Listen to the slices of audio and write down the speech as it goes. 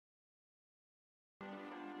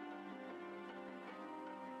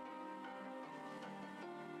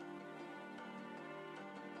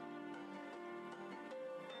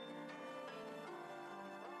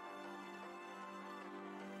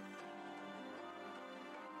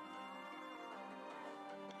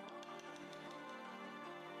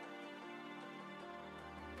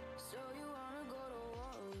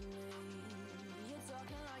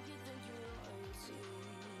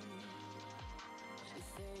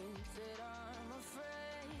that I'm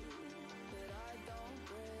afraid that I don't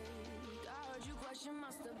break. I heard you question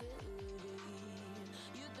my stability.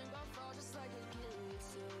 You think I'll fall just like a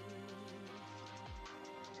guillotine,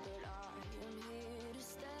 but I am here to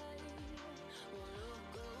stay. Won't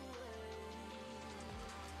look away.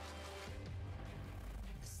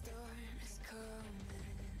 The storm is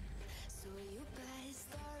coming, so you better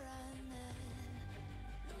start running.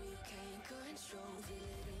 No, you can't control, feel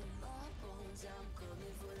it in my bones. I'm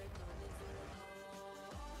coming for the, coming for the.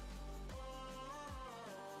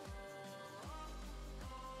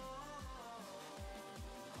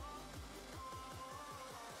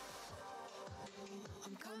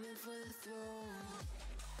 I'm coming for the throne.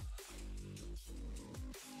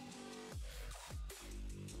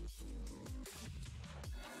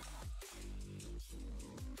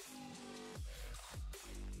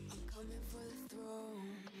 I'm coming for the throne.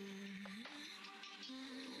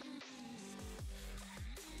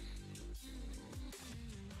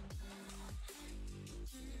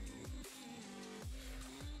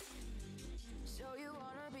 So you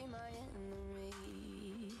wanna be my enemy?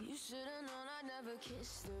 You should've known I'd never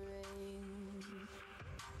kiss the rain.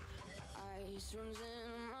 Ice runs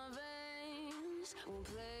in my veins, won't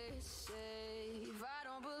play it safe. I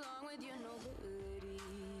don't belong with your nobility.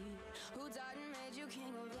 Who died and made you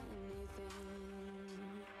king of anything?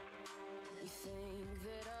 You think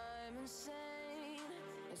that I'm insane?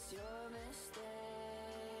 It's your mistake.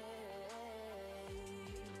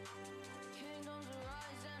 Kingdoms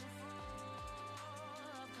rise and fall.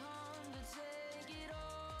 I've come to take it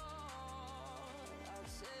all. I'll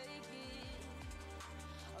take it.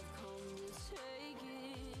 I've come to take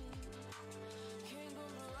it.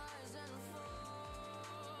 Kingdoms rise and fall.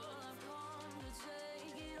 I've come to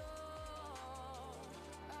take it all.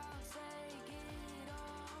 I'll take it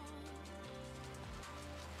all.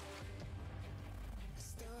 The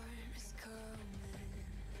storm is coming,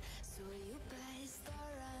 so you better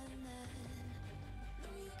start running. No,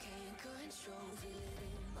 you can't control, feel it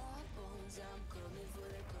in my bones. I'm coming for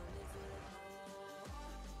the, coming for the.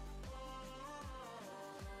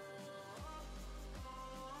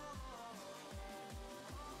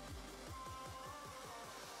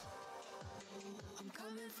 I'm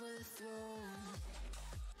coming for the throne.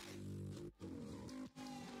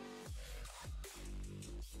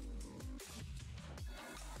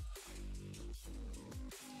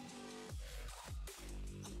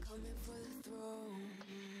 I'm coming for the throne.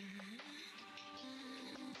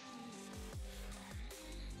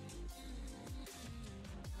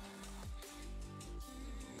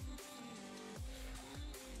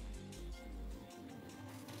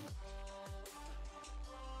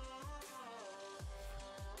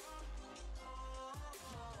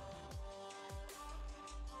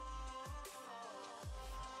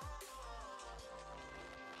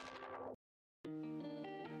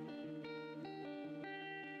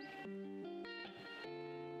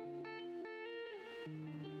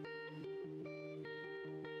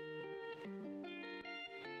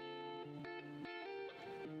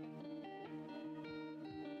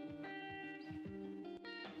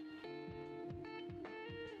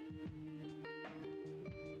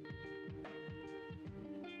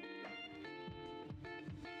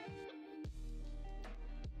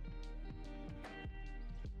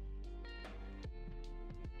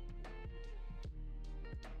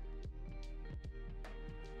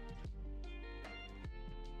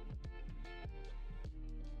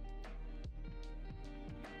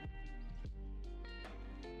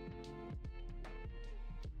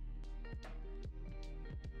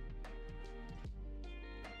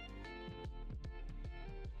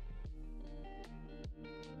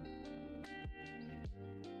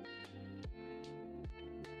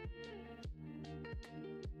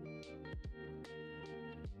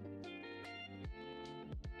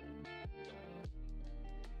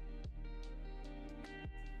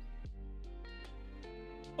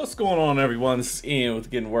 What's going on, everyone? This is Ian with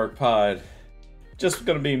Getting Work Pod. Just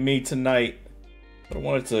gonna be me tonight. I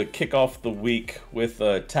wanted to kick off the week with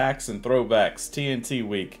Tax and Throwbacks TNT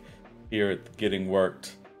week here at Getting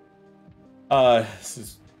Worked. This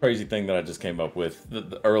is a crazy thing that I just came up with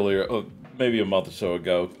earlier, maybe a month or so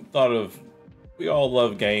ago. Thought of, we all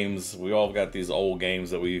love games. We all got these old games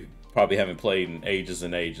that we probably haven't played in ages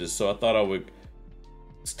and ages. So I thought I would,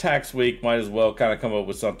 it's tax week, might as well kind of come up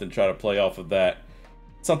with something, try to play off of that.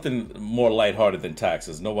 Something more lighthearted than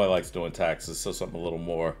taxes. Nobody likes doing taxes, so something a little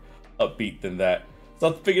more upbeat than that. So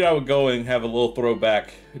I figured I would go and have a little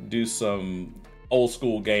throwback, do some old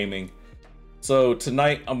school gaming. So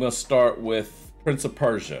tonight I'm going to start with Prince of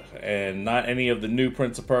Persia, and not any of the new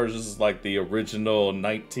Prince of Persias, like the original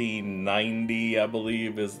 1990, I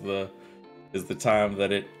believe, is the time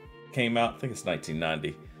that it came out. I think it's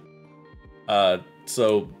 1990.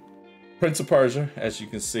 So Prince of Persia, as you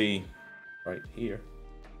can see right here.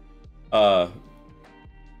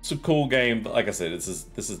 It's a cool game, but like I said, this is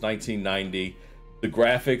 1990. The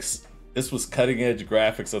graphics, this was cutting edge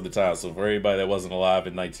graphics of the time. So for anybody that wasn't alive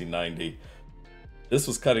in 1990, this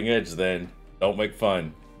was cutting edge then. Don't make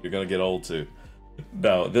fun. You're gonna get old too.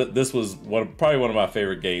 No, this was probably one of my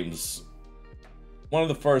favorite games. One of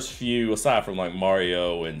the first few, aside from like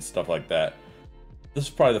Mario and stuff like that. This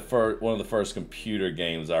is probably one of the first computer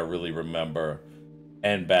games I really remember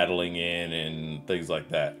and battling in and things like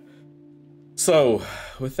that. So,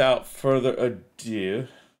 without further ado,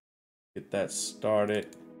 get that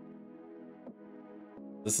started.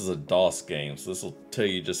 This is a DOS game, so this will tell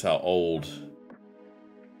you just how old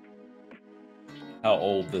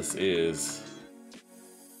this is.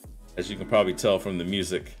 As you can probably tell from the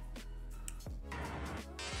music.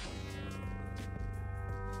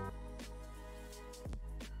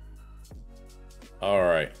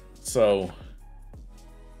 Alright, so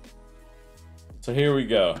here we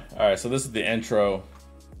go. Alright, so this is the intro.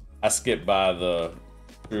 I skipped by the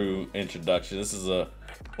true introduction. This is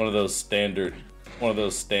one of those standard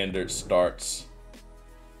starts.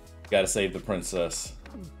 Gotta save the princess.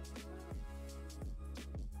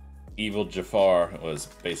 Evil Jafar, was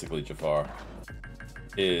basically Jafar,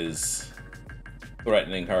 is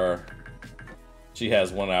threatening her. She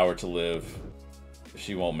has 1 hour to live if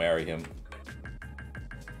she won't marry him.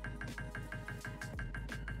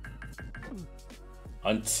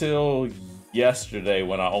 Until yesterday,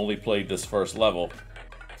 when I only played this first level,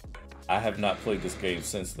 I have not played this game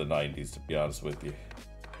since the 90s, to be honest with you.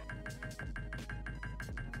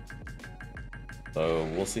 So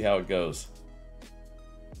we'll see how it goes.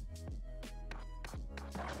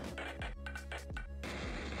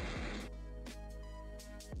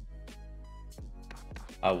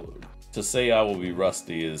 To say I will be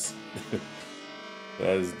rusty is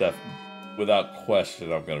that is without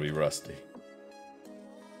question. I'm going to be rusty.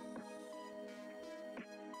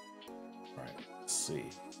 All right, let's see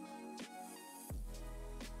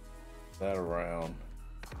that around.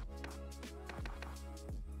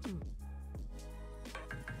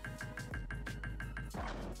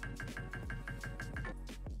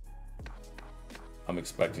 I'm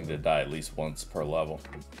expecting to die at least once per level.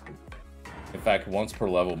 In fact, once per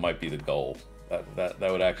level might be the goal. That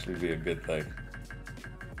would actually be a good thing.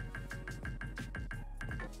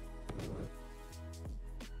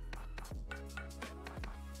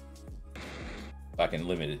 If I can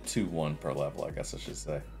limit it to 1 per level, I guess I should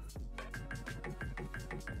say.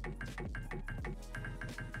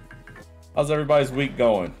 How's everybody's week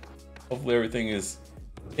going? Hopefully everything is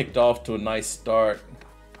kicked off to a nice start.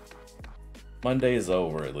 Monday is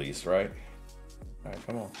over at least, right? All right,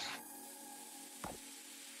 come on.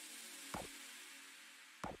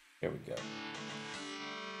 Here we go.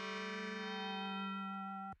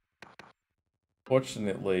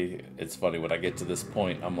 Fortunately, it's funny when I get to this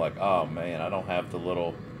point, I'm like, oh man, I don't have the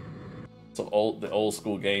old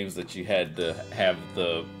school games that you had to have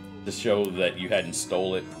to show that you hadn't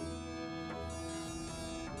stole it.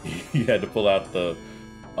 You had to pull out the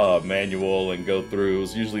manual and go through. It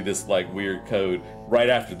was usually this like weird code. Right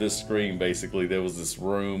after this screen, basically, there was this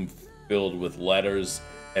room filled with letters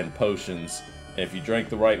and potions. And if you drank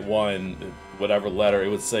the right one, whatever letter, it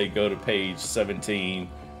would say go to page 17,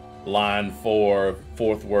 line 4,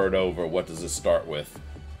 4th word over. What does it start with?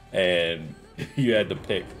 And you had to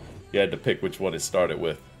pick which one it started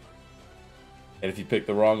with. And if you picked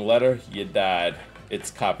the wrong letter, you died.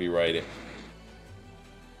 It's copyrighted.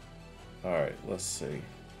 All right, let's see.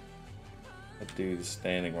 That dude is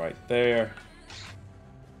standing right there.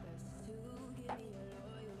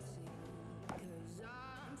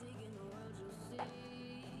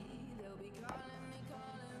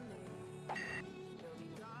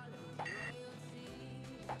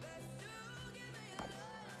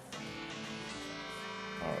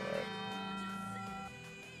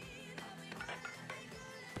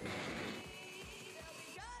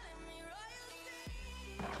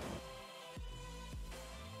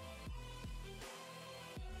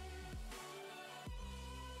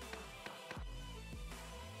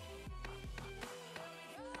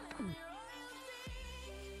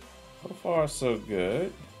 So far, so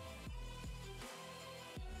good.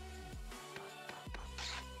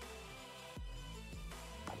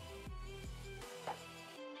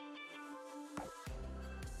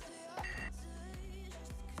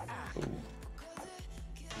 Ooh.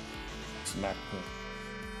 Smack him.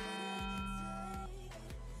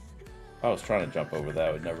 I was trying to jump over that,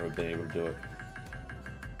 I would never have been able to do it.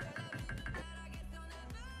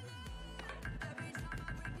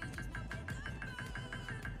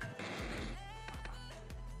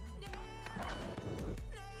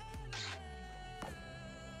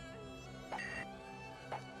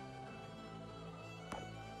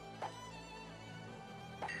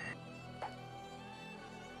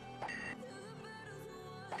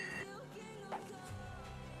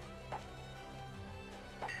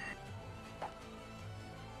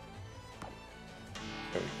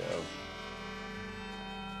 There we go.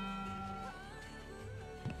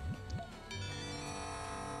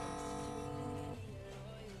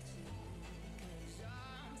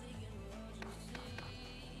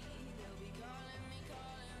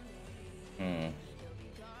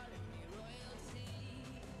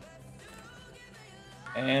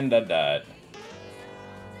 And I died.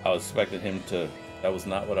 I was expecting him to... That was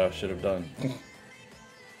not what I should have done.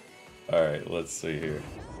 Alright, let's see here.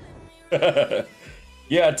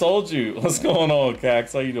 Yeah, I told you. What's going on,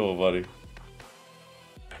 Cax? How you doing, buddy?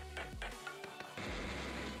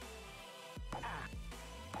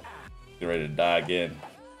 Get ready to die again.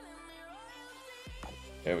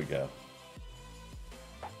 There we go.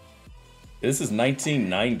 This is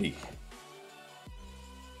 1990.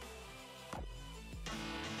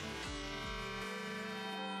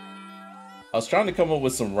 I was trying to come up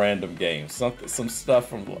with some random games, some stuff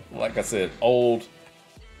from, like I said, old.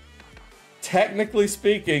 Technically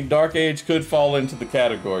speaking, Dark Age could fall into the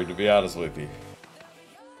category, to be honest with you.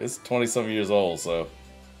 It's 20-some years old, so.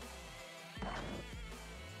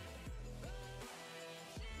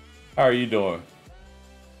 How are you doing?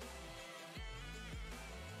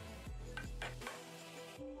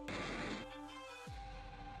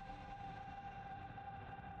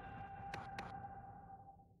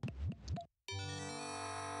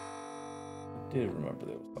 I did remember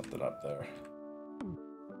there was something up there.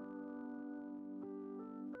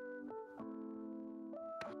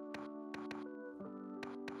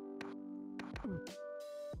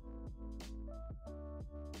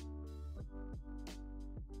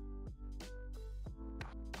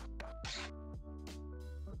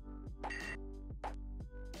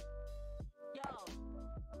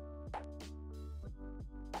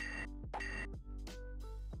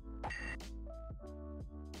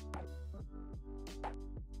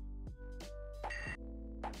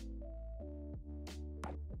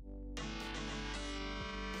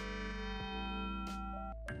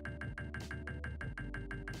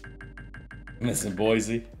 Missing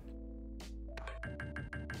Boise.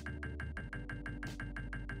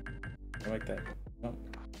 I like that. Oh.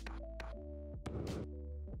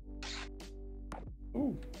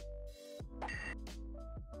 Ooh.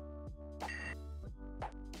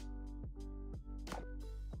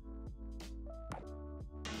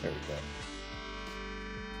 There we go.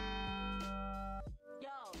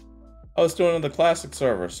 Oh, it's doing it on the classic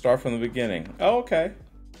server. Start from the beginning. Oh, okay.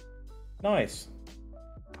 Nice.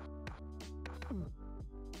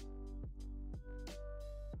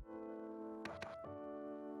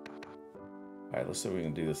 Alright, let's see if we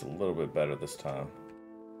can do this a little bit better this time.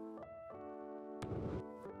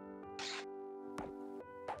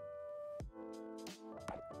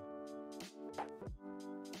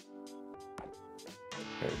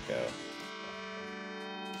 There we go.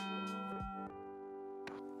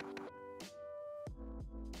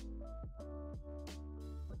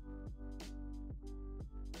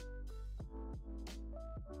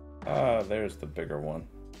 Ah, there's the bigger one.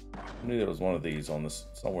 I knew there was one of these on this,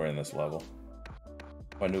 somewhere in this level.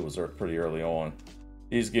 I knew it was pretty early on.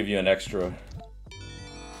 These give you an extra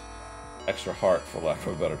heart, for lack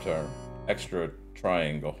of a better term. Extra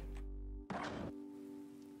triangle.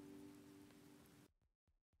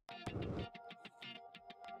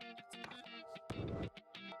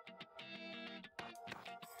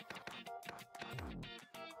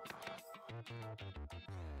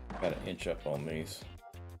 Gotta inch up on these.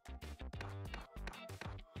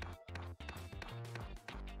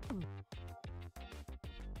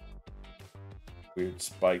 Weird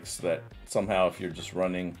spikes that somehow, if you're just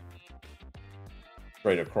running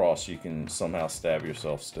straight across, you can somehow stab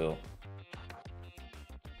yourself still.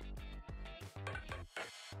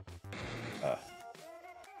 Ah,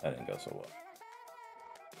 that didn't go so well.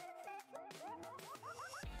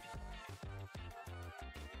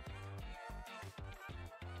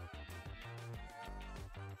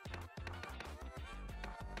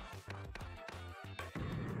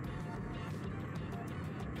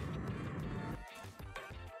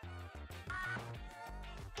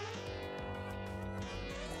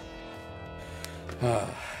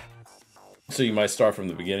 So you might start from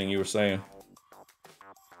the beginning, you were saying?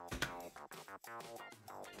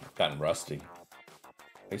 rusty.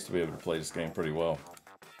 I used to be able to play this game pretty well.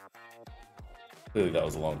 Clearly that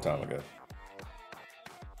was a long time ago.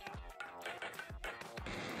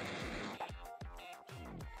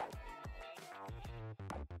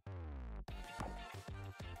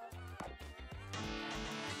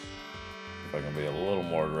 If I can be a little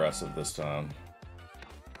more aggressive this time.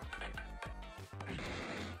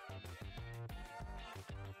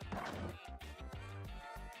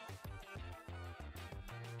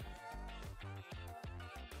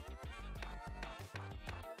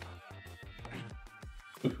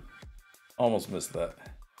 Almost missed that.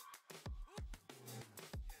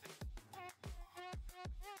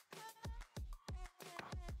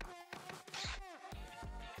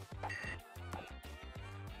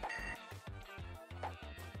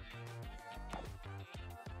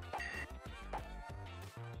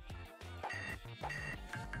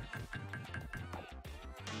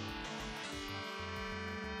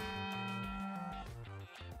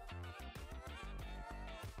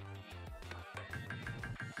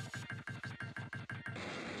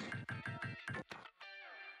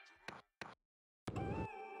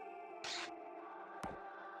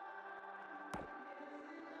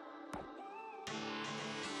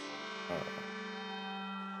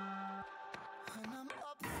 When I'm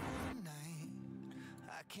up through the night,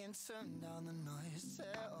 I can't turn down the noise. Say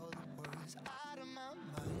all the words out of my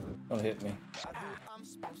mind. Don't hit me. About who I'm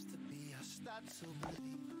supposed to be, I start to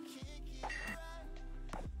believe I can't get it right.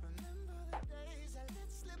 Remember the days I let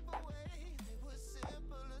slip away, they were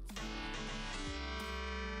simpler to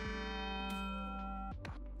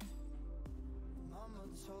Mama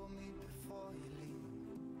told me before you leave,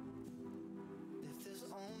 if there's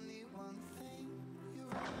only one thing you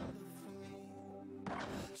remember from me,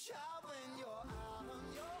 child, when you're out on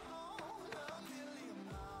your own, a million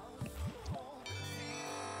miles from home,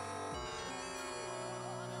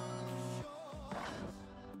 on the shores.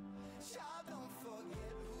 Child, don't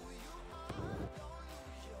forget who you are, don't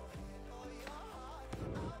lose your head or your heart.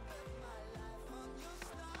 I'll bet my life on your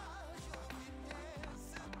stars, you'll be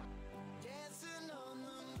dancing, dancing on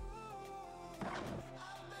the moon.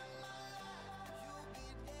 I'll bet my life, you'll be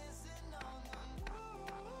dancing on the moon. I'll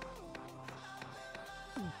bet my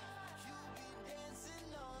life, you'll be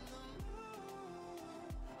dancing on the moon.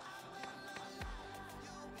 I'll bet my life,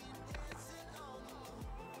 you'll be dancing on the moon.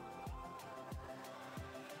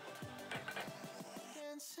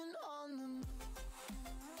 Dancing on the moon.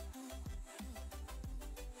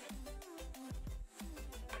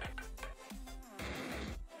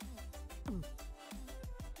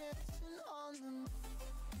 Dancing on the moon.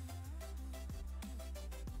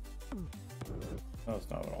 No, that's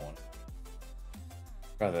not what I want.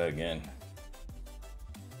 Try that again.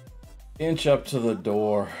 Inch up to the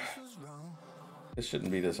door. Was wrong. This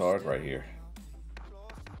shouldn't be this hard right here.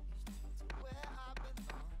 Where I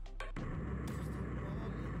belong.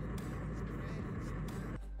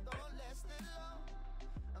 Don't last it long.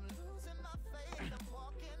 I'm losing my faith. I'm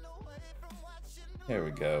walking away from watching the There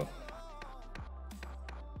we go.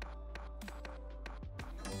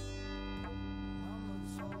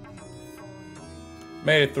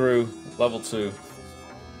 Made it through level 2.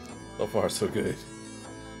 So far, so good.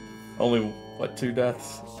 Only, what, 2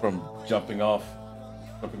 deaths from jumping off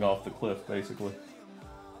the cliff, basically.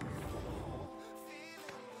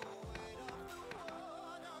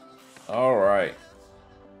 All right.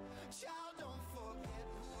 Child, don't forget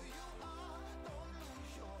who you are. Don't lose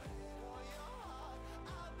your head or your heart.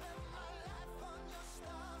 I'll bet my life on your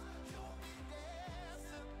stars. You'll be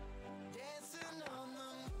dancing, dancing on the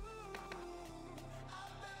moon.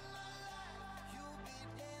 I'll bet my life, you'll be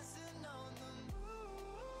dancing on the moon.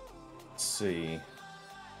 Let's see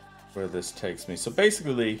where this takes me. So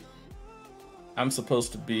basically, I'm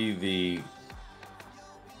supposed to be the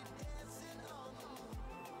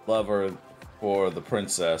lover for the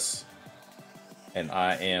princess, and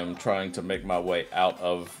I am trying to make my way out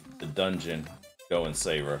of the dungeon, go and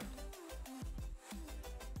save her.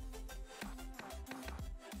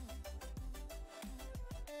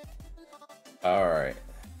 All right.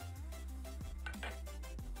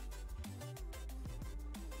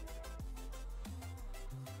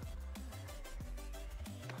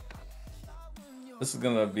 This is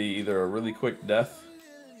gonna be either a really quick death.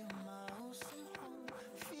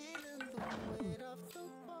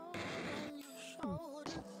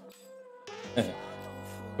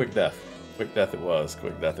 Quick death. Quick death it was.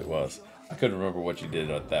 Quick death it was. I couldn't remember what you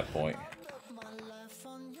did at that point. My life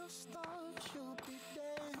on your stars. You'll be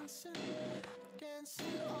dancing, dancing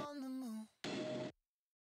on the moon.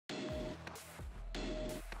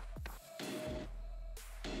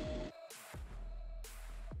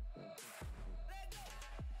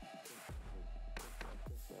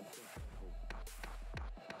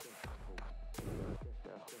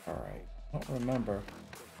 Alright, I don't remember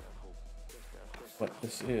what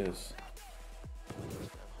this is.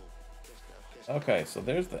 Okay, so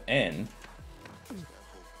there's the N.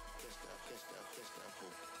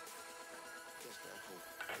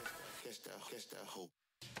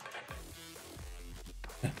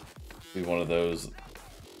 Be one of those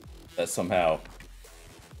that somehow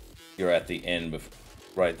you're at the end,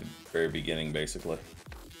 right at the very beginning, basically.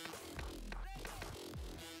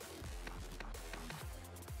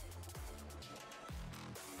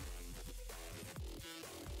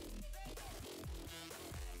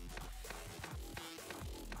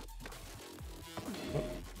 Oh,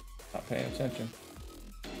 not paying attention.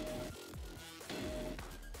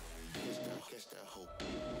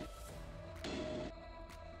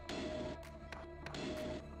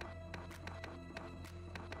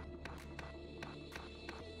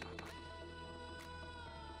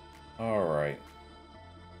 All right.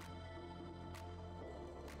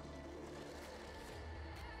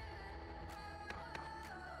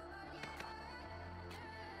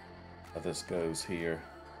 How this goes here.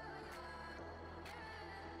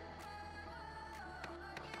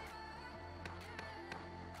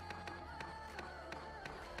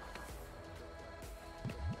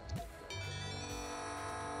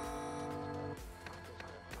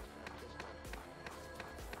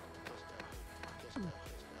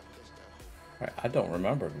 All right, I don't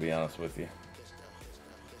remember, to be honest with you.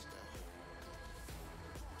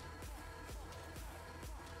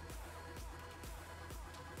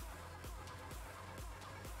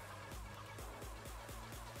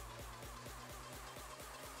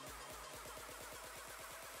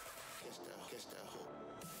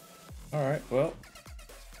 All right, well.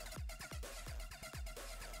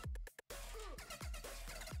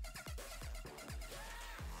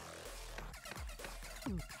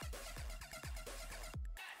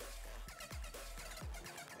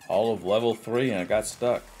 All of level 3 and I got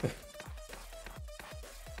stuck.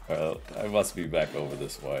 Well, I must be back over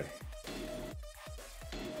this way.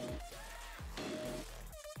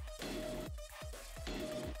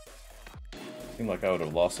 Seemed like I would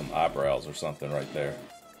have lost some eyebrows or something right there.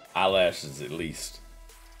 Eyelashes at least.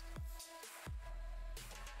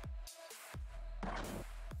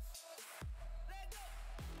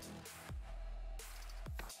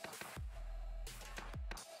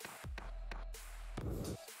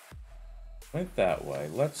 Went that way.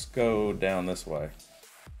 Let's go down this way.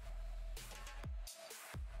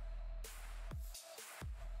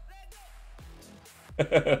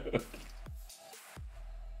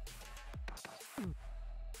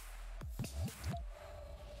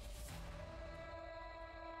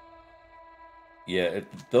 Yeah,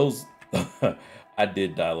 those I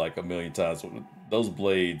did die like a million times. Those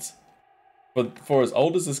blades. But for as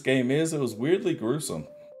old as this game is, it was weirdly gruesome.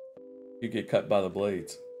 You get cut by the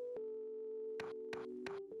blades.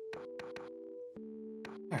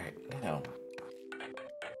 Alright, now.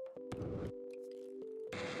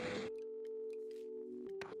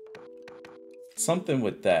 Something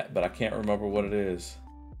with that, but I can't remember what it is.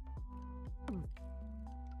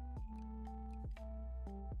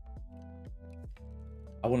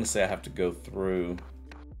 I want to say I have to go through.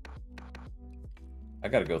 I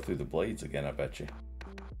gotta go through the blades again, I bet you.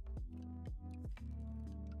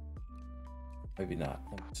 Maybe not.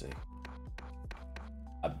 Let me see.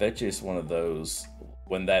 I bet you it's one of those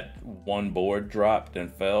when that one board dropped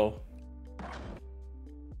and fell.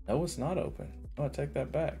 No, it's not open. Oh, I take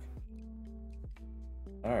that back.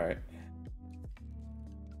 Alright.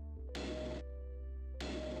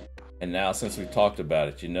 And now, since we talked about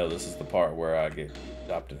it, you know this is the part where I get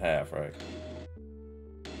chopped in half, right?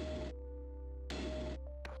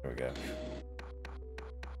 There we go.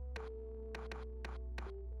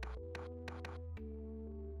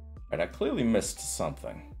 Alright, I clearly missed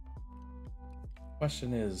something.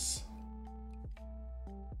 Question is...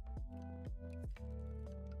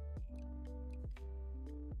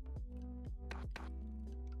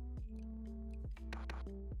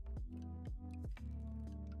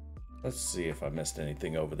 Let's see if I missed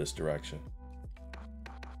anything over this direction.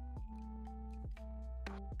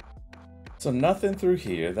 So nothing through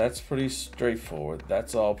here. That's pretty straightforward.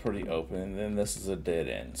 That's all pretty open. And then this is a dead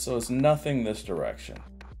end. So it's nothing this direction.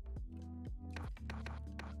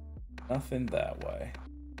 Nothing that way.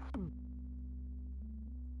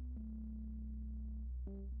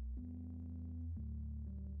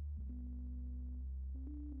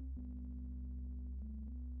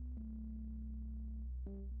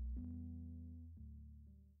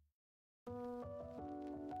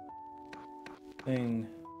 Thing.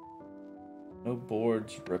 No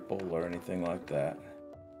boards, ripple, or anything like that.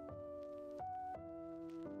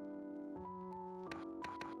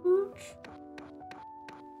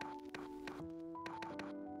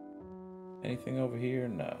 Anything over here?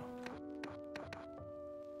 No.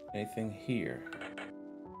 Anything here?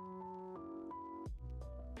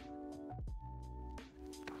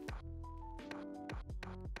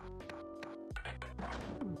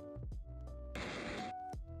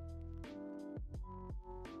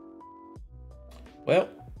 Well,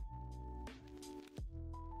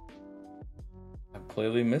 I've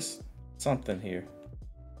clearly missed something here.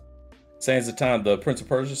 Sands of Time, the Prince of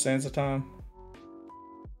Persia Sands of Time?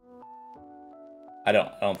 I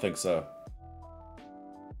don't think so.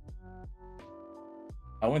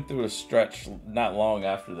 I went through a stretch not long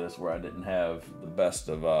after this where I didn't have the best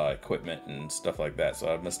of equipment and stuff like that,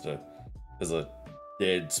 so I missed there's a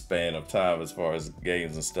dead span of time as far as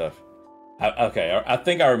games and stuff. Okay, I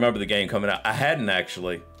think I remember the game coming out. I hadn't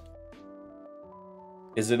actually.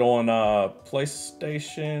 Is it on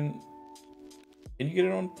PlayStation? Can you get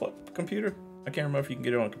it on computer? I can't remember if you can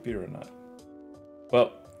get it on computer or not.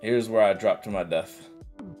 Well, here's where I dropped to my death.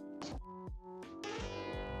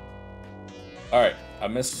 Alright, I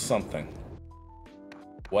missed something.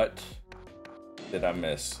 What did I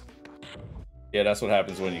miss? Yeah, that's what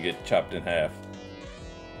happens when you get chopped in half.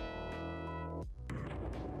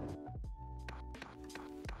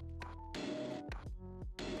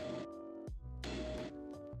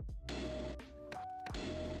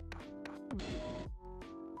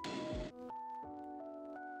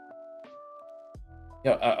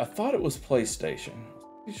 Yeah, I thought it was PlayStation.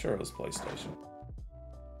 Pretty sure it was PlayStation.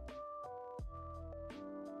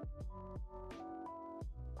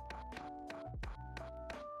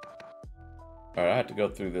 Alright, I have to go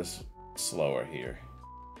through this slower here.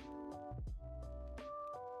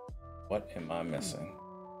 What am I missing?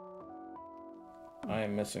 I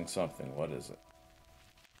am missing something. What is it?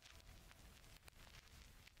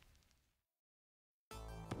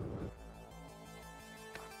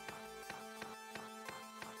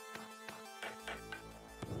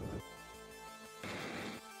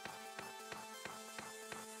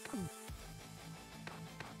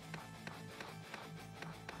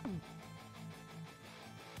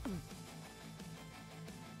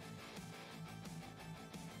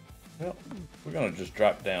 Well, we're gonna just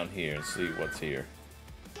drop down here and see what's here.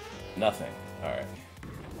 Nothing. Alright.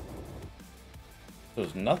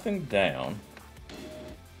 There's nothing down.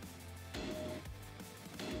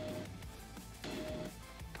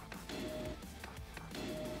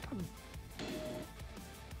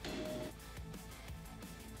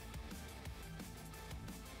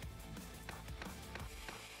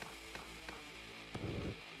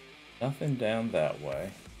 Nothing down that way.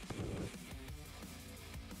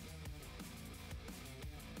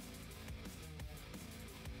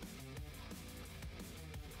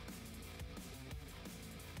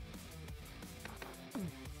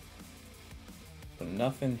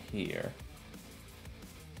 Nothing here.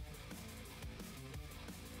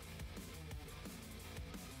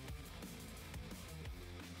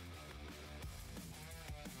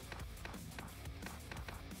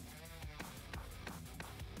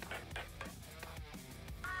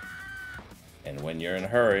 And when you're in a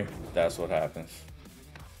hurry, that's what happens.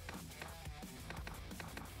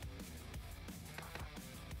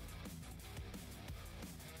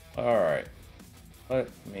 All right. Let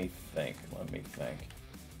me think.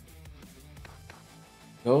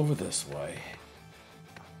 Go over this way.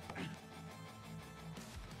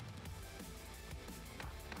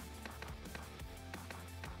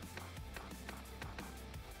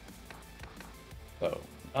 So,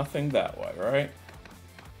 nothing that way, right?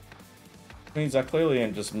 Means I clearly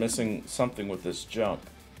am just missing something with this jump.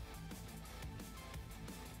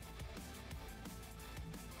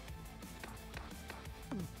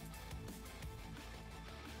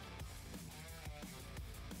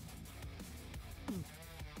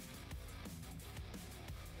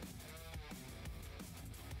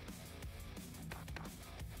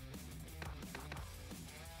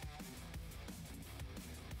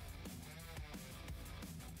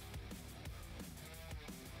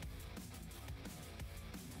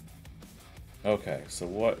 Okay, so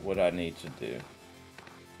what would I need to do?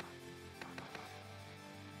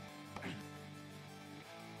 I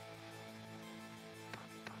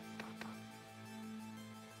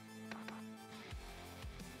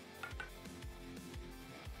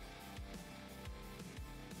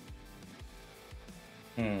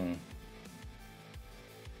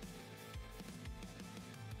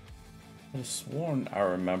could have sworn I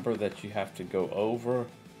remember that you have to go over.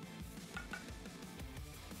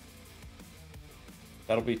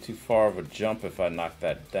 That'll be too far of a jump if I knock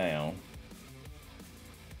that down.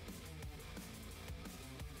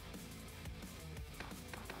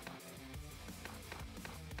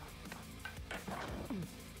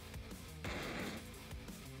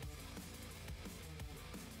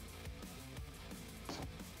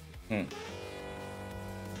 Hmm.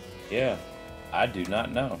 Yeah, I do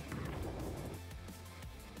not know.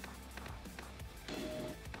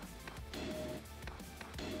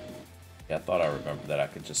 Yeah, I thought I remembered that I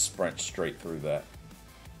could just sprint straight through that.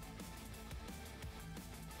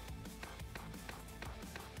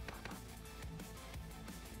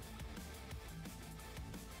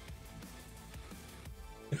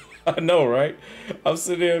 I know, right? I'm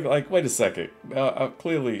sitting there like, wait a second. I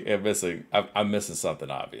clearly am missing. I'm missing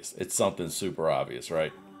something obvious. It's something super obvious,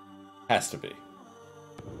 right? Has to be.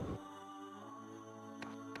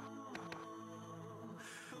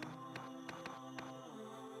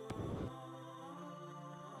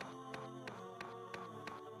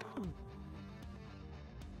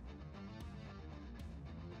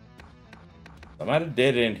 I'm at a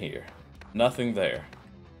dead end here. Nothing there.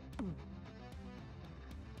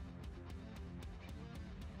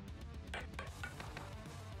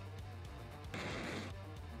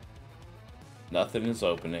 Nothing is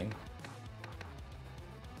opening.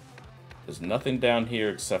 There's nothing down here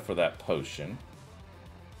except for that potion.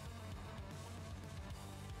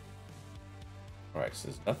 Alright, so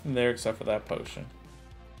there's nothing there except for that potion.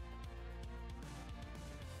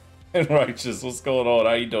 And Righteous, what's going on?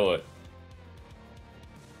 How you doing?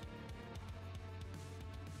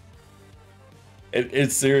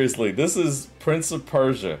 It's seriously, this is Prince of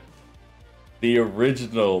Persia. The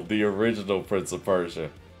original Prince of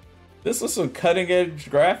Persia. This was some cutting edge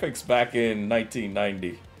graphics back in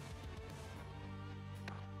 1990.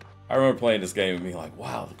 I remember playing this game and being like,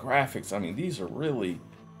 wow, the graphics, I mean, these are really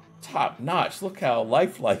top notch. Look how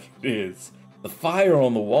lifelike it is. The fire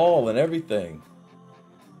on the wall and everything.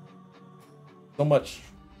 So much.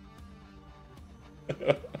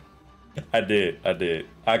 I did.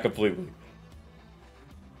 I completely.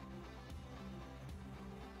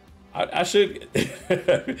 I should.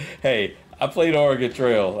 Hey, I played Oregon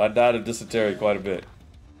Trail. I died of dysentery quite a bit.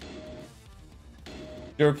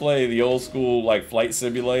 You ever play the old school like flight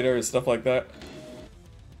simulator and stuff like that?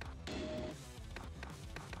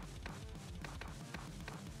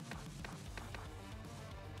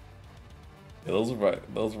 Yeah,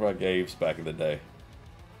 those were my games back in the day.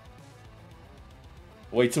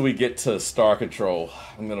 Wait till we get to Star Control.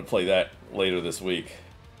 I'm gonna play that later this week.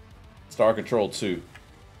 Star Control 2.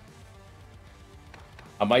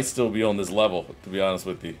 I might still be on this level, to be honest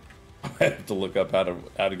with you. I have to look up how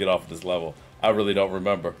to get off this level. I really don't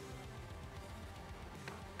remember.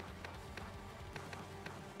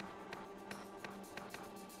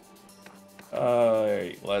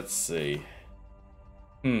 Alright, let's see.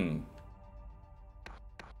 Yeah,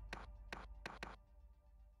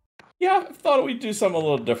 I thought we'd do something a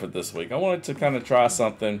little different this week. I wanted to kind of try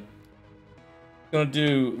something. Gonna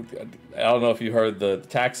do, I don't know if you heard the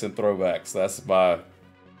tax and throwbacks. That's my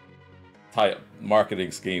type marketing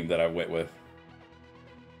scheme that I went with.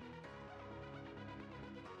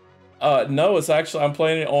 No, it's actually, I'm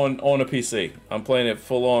playing it on a PC. I'm playing it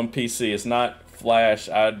full on PC. It's not Flash.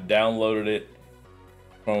 I downloaded it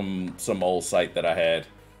from some old site that I had.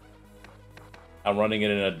 I'm running it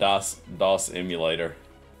in a DOS emulator.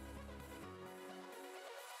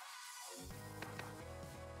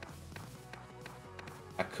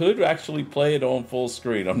 I could actually play it on full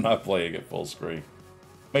screen. I'm not playing it full screen.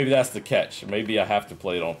 Maybe that's the catch. Maybe I have to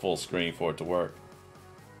play it on full screen for it to work.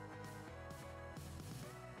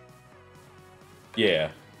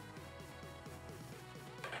 Yeah.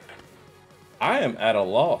 I am at a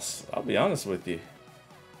loss. I'll be honest with you.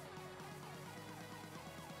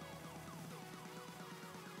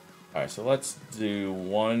 Alright, so let's do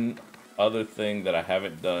one other thing that I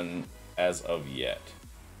haven't done as of yet.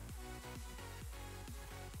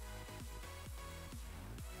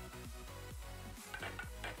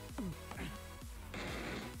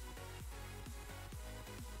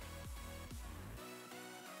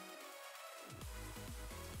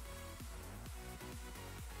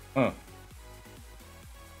 Huh.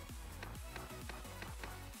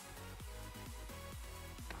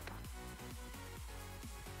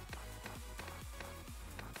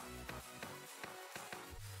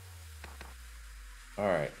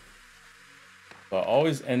 Alright. So I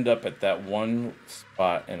always end up at that one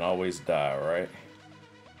spot and always die, right?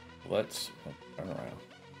 Let's turn around.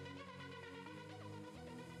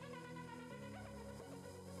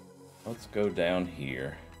 Let's go down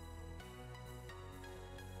here.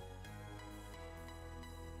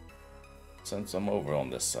 Since I'm over on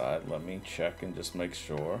this side, let me check and just make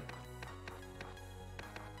sure.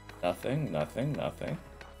 Nothing, nothing, nothing.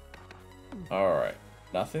 Alright,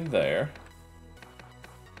 nothing there.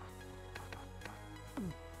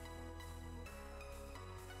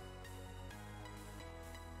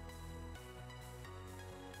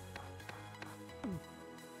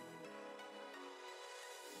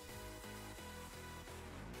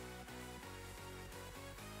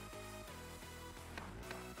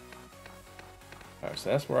 Alright, so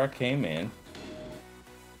that's where I came in.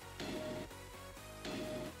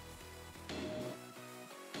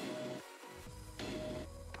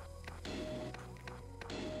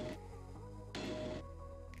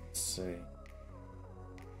 Let's see.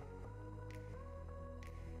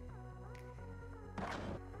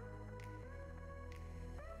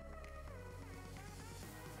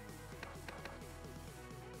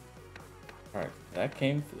 Alright, I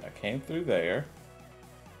came through there.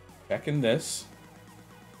 Checking this.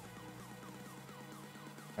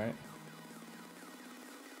 Alright.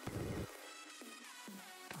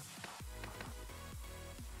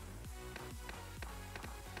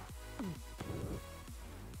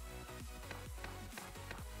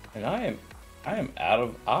 And I am out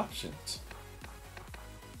of options.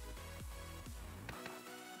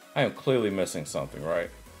 I am clearly missing something, right?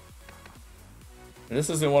 And this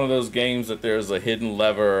isn't one of those games that there's a hidden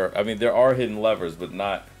lever. I mean, there are hidden levers, but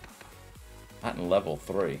not in level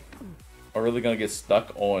 3. I'm really gonna get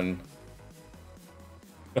stuck on...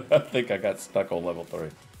 I think I got stuck on level 3.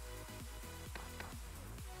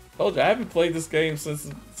 Told you, I haven't played this game since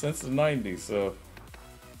the 90s, so...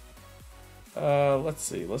 let's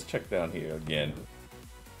see. Let's check down here again.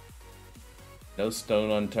 No stone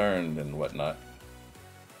unturned and whatnot.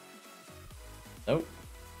 Nope.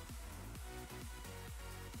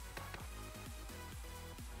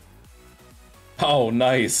 Oh,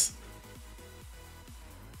 nice.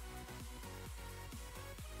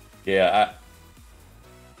 Yeah,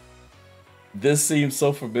 this seems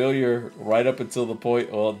so familiar right up until the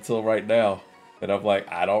point, well, until right now, that I'm like,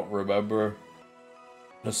 I don't remember.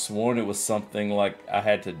 I could have sworn it was something like I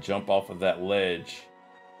had to jump off of that ledge.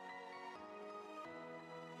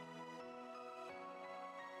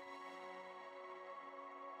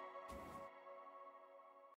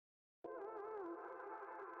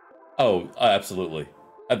 Oh, absolutely.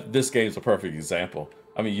 This game's a perfect example.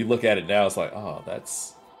 I mean, you look at it now, it's like, oh,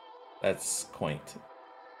 that's quaint.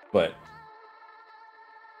 But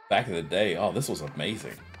back in the day, oh, this was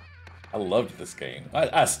amazing. I loved this game.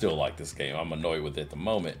 I still like this game. I'm annoyed with it at the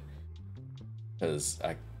moment because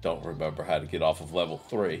I don't remember how to get off of level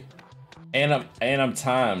 3. And I'm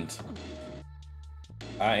timed.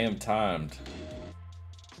 I am timed.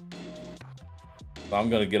 So I'm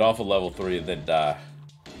gonna get off of level 3 and then die.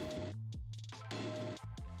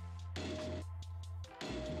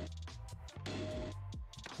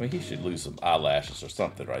 I mean, he should lose some eyelashes or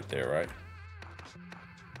something right there, right?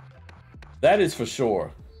 That is for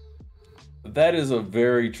sure. That is a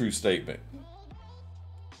very true statement.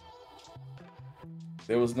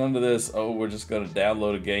 There was none of this, oh, we're just going to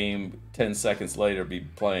download a game, 10 seconds later be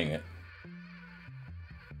playing it.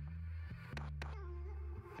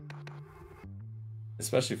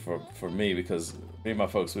 Especially for me, because me and my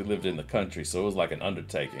folks, we lived in the country, so it was like an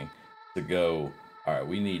undertaking to go, all right,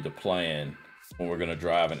 we need to plan when we're going to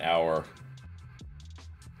drive an hour.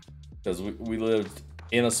 Because we lived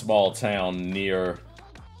in a small town near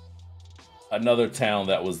another town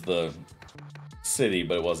that was the city,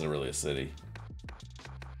 but it wasn't really a city.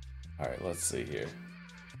 All right, let's see here.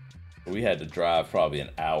 We had to drive probably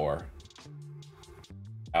an hour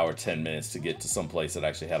 10 minutes to get to some place that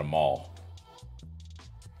actually had a mall.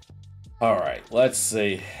 All right, let's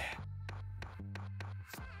see.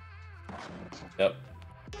 Yep.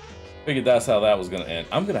 Figured that's how that was gonna end.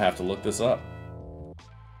 I'm gonna have to look this up.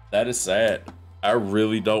 That is sad. I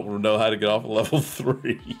really don't know how to get off of level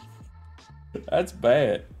 3. That's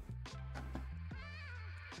bad.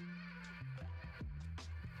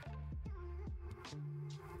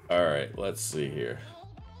 Alright, let's see here.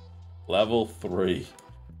 Level 3.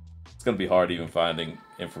 It's gonna be hard even finding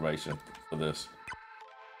information for this.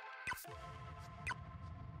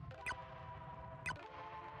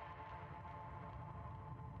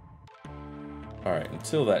 Alright,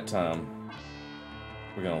 until that time,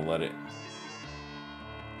 we're gonna let it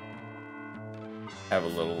have a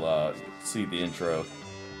little, see the intro.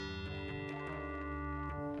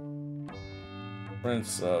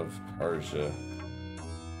 Prince of Persia.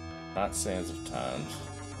 Not Sands of Times.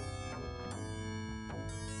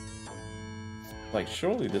 Like,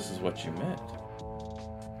 surely this is what you meant.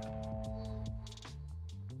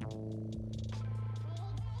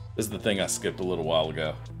 This is the thing I skipped a little while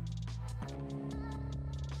ago.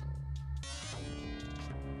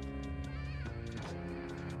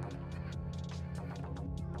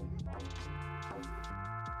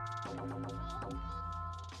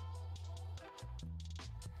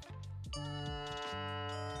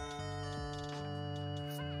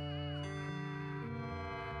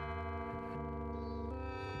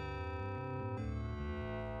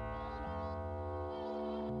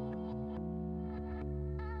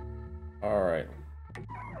 Alright,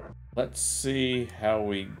 Let's see how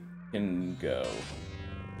we can go.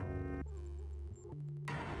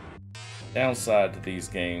 Downside to these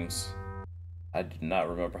games, I did not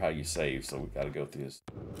remember how you save, so we gotta go through this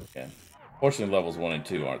again. Fortunately, levels 1 and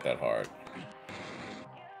 2 aren't that hard.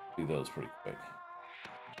 Do those pretty quick.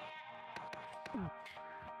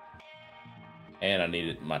 And I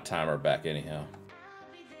needed my timer back anyhow.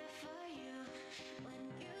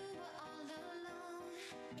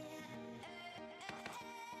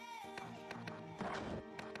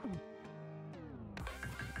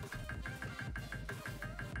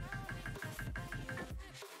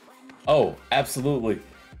 Oh, absolutely.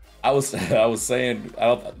 I was saying, I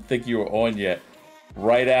don't think you were on yet.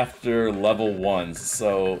 Right after level 1.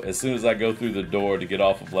 So as soon as I go through the door to get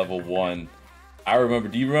off of level 1, I remember,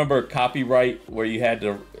 do you remember copyright where you had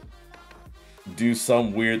to do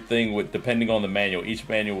some weird thing with, depending on the manual, each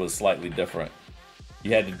manual was slightly different.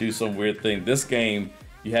 You had to do some weird thing. This game,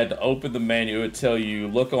 you had to open the manual, it would tell you,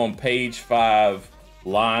 look on page 5,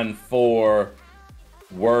 line 4,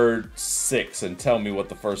 word 6, and tell me what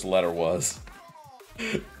the first letter was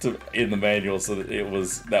in the manual, so that it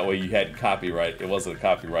was, that way you had copyright. It wasn't a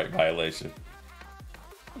copyright violation.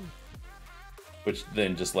 Which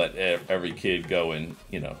then just let every kid go and,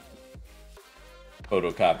 you know,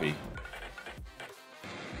 photocopy.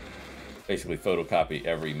 Basically photocopy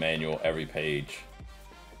every manual, every page.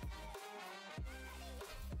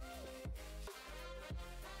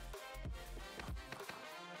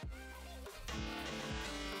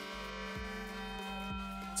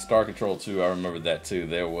 Star Control 2, I remember that too.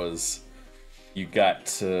 There was, you got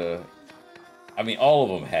to, I mean, all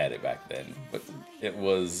of them had it back then, but it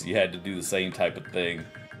was, you had to do the same type of thing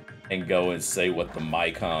and go and say what the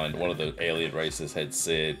Mycon, one of the alien races, had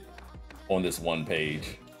said on this one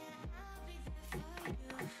page.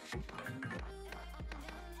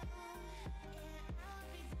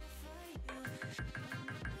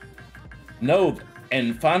 No,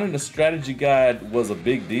 and finding a strategy guide was a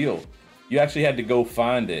big deal. You actually had to go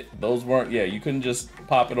find it. Those weren't, yeah, you couldn't just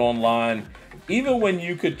pop it online. Even when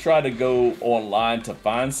you could try to go online to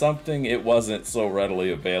find something, it wasn't so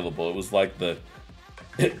readily available. It was like the,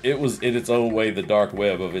 it was in its own way the dark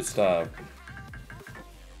web of its time.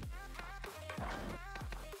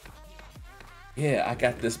 Yeah, I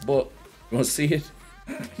got this book. You want to see it?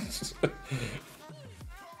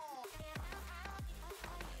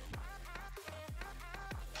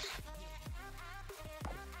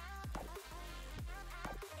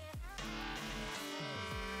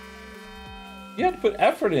 You had to put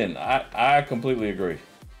effort in. I completely agree.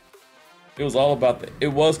 It was all about it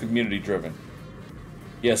was community driven.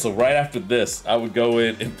 Yeah, so right after this, I would go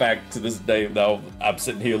in fact, to this day, now I'm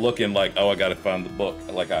sitting here looking like, oh, I gotta find the book.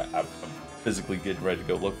 Like, I'm physically getting ready to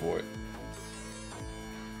go look for it.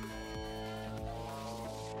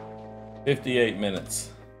 58 minutes.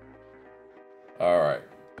 All right.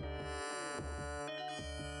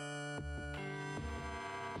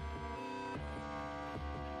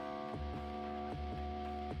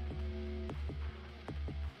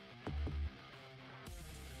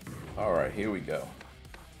 All right, here we go.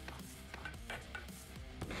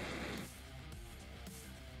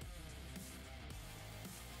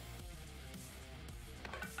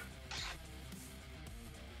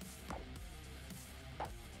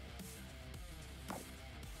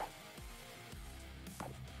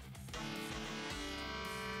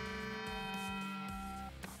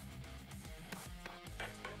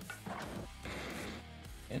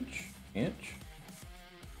 Inch.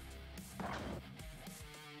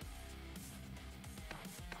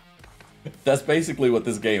 That's basically what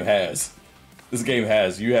this game has. This game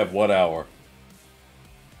has, you have 1 hour.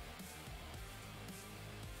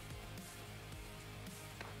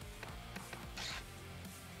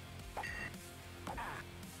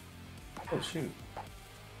 Oh shoot.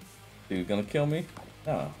 Dude gonna kill me?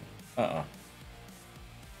 No. Here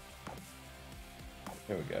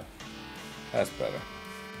we go. That's better.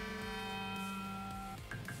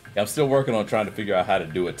 Yeah, I'm still working on trying to figure out how to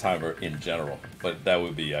do a timer in general, but that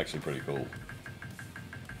would be actually pretty cool.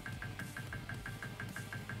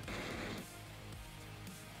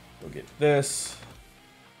 Go get this.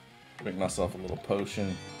 Make myself a little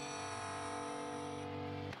potion.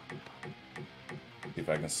 See if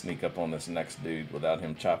I can sneak up on this next dude without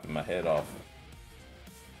him chopping my head off.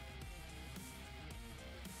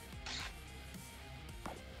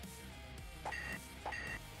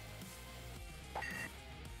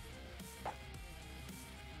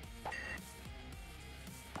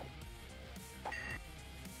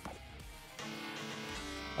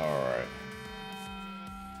 Alright.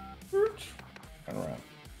 Turn around.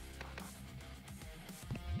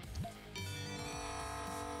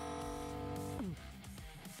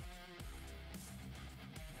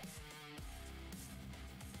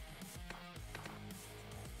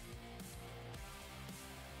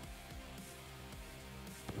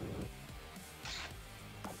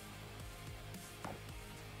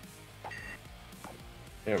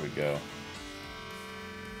 There we go.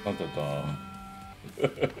 Dun, dun, dun.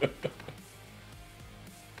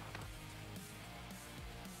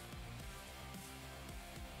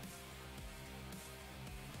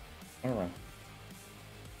 All right.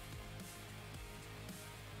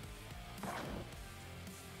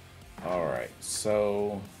 All right,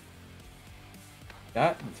 so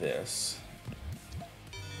got this.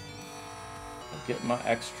 I'll get my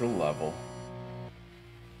extra level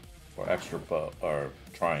or extra bow or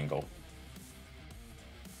triangle.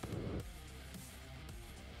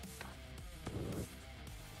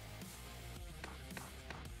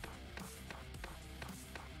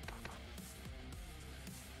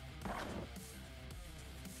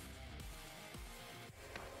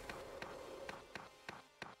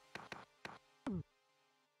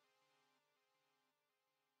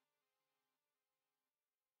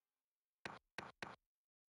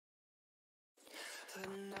 The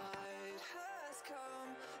night has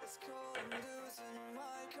come, it's cold, I'm losing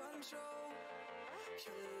my control.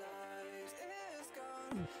 Your light is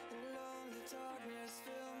gone, and lonely darkness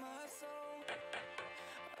fill my soul.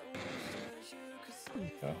 I wish that you could save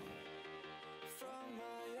me from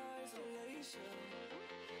my isolation.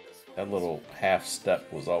 That little half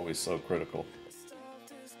step was always so critical. Stop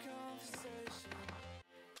this conversation.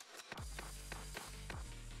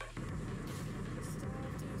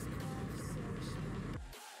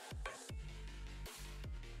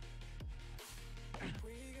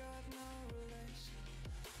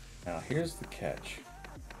 Now here's the catch.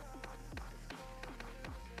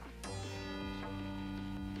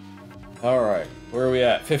 All right, where are we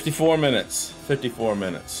at? 54 minutes. 54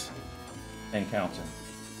 minutes. And counting.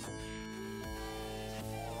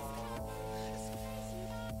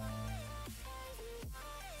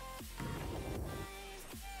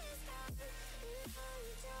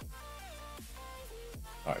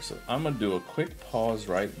 All right, so I'm gonna do a quick pause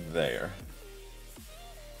right there.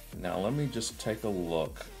 Now let me just take a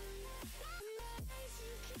look.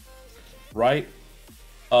 Right,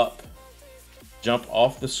 up, jump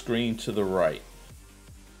off the screen to the right.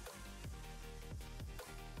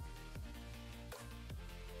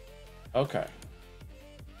 Okay.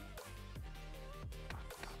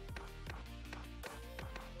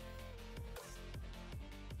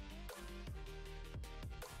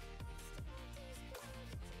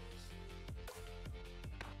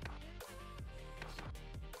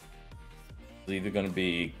 It's either going to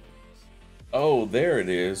be, oh, there it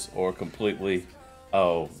is, or completely,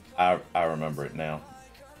 oh, I remember it now.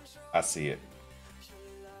 I see it.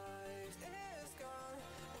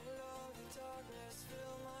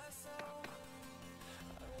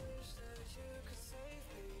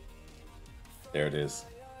 There it is.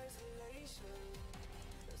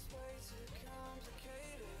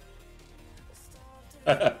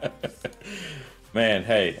 Man,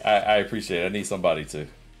 hey, I appreciate it. I need somebody to.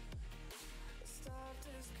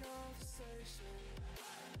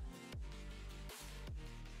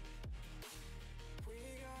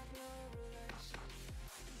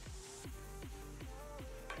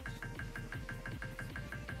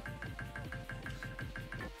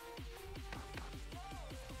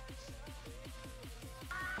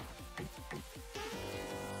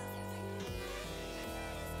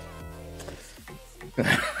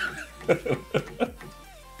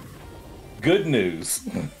 Good news.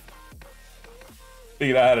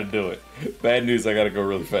 Figured out how to do it. Bad news, I gotta go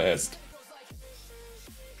really fast.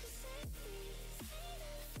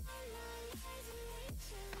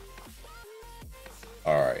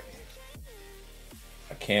 Alright.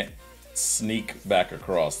 I can't sneak back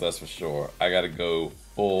across, that's for sure. I gotta go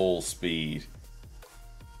full speed.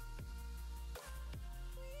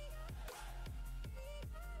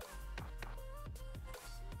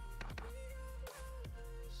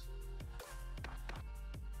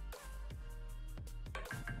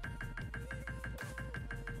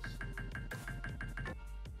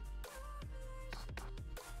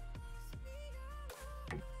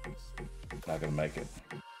 Not gonna make it.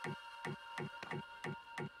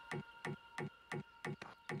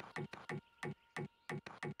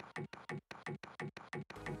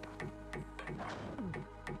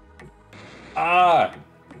 Ah!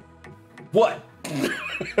 What?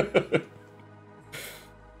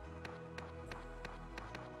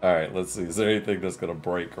 Alright, let's see. Is there anything that's gonna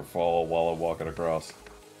break or fall while I'm walking across?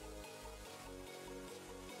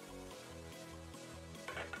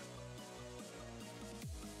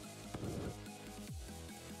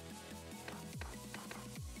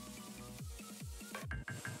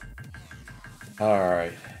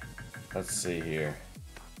 Alright. Let's see here.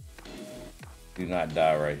 Do not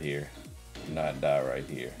die right here. Do not die right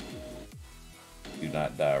here. Do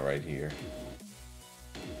not die right here.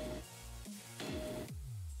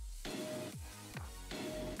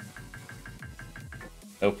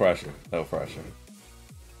 No pressure. No pressure.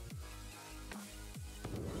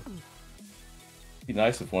 Be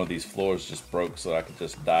nice if one of these floors just broke so I could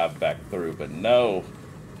just dive back through, but no.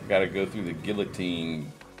 I gotta go through the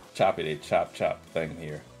guillotine choppy chop chop thing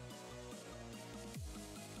here.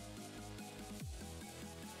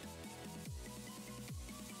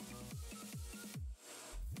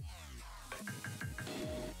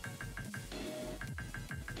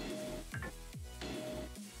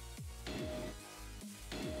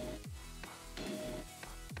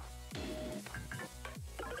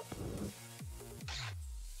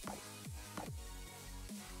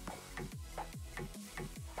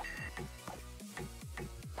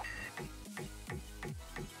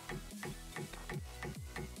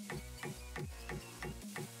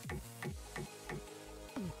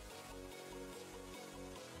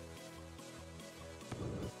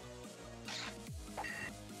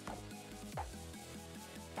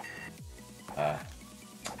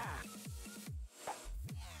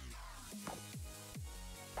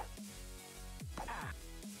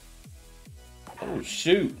 Oh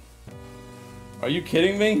shoot. Are you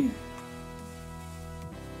kidding me?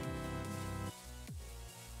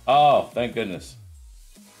 Oh, thank goodness.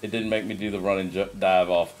 It didn't make me do the run and dive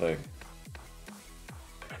off thing.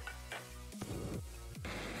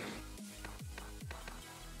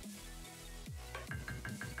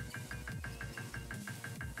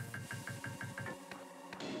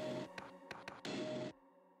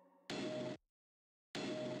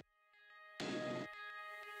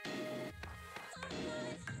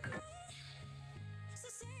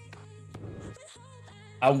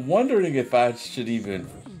 I'm wondering if I should even...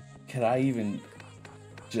 Can I even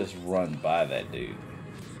just run by that dude?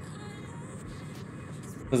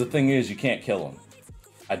 Because the thing is, you can't kill him.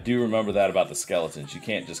 I do remember that about the skeletons. You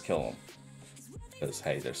can't just kill them. Because,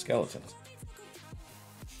 hey, they're skeletons.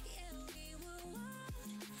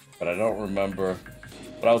 But I don't remember...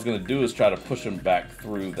 What I was going to do is try to push him back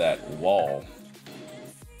through that wall.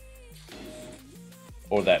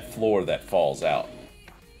 Or that floor that falls out.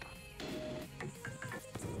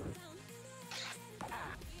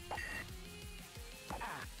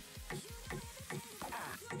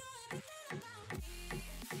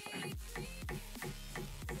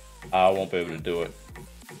 I won't be able to do it.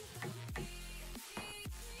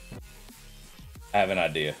 I have an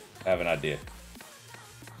idea.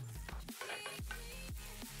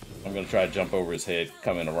 I'm gonna try to jump over his head,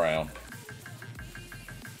 coming around.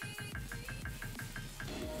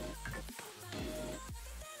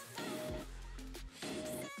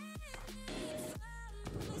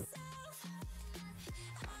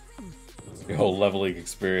 Your whole leveling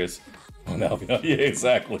experience. Oh, no, yeah,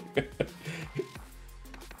 exactly.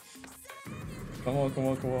 Come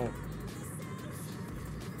on.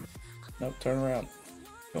 Nope, turn around.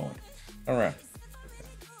 Go on. Turn around.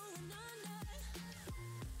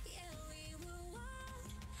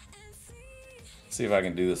 See if I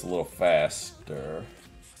can do this a little faster.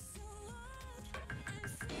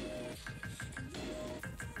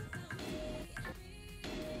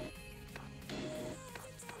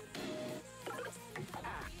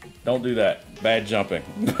 Don't do that. Bad jumping.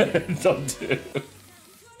 Don't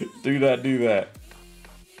do that.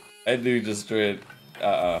 That dude just straight.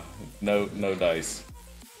 No dice.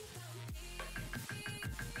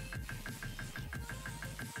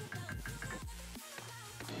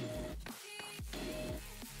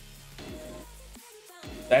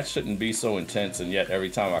 That shouldn't be so intense, and yet every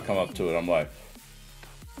time I come up to it, I'm like...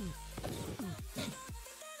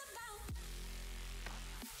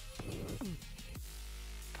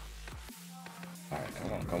 Alright,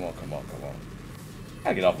 come on. I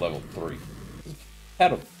gotta get off level 3.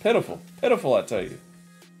 Pitiful, I tell you.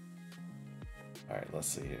 Alright, let's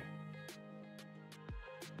see here.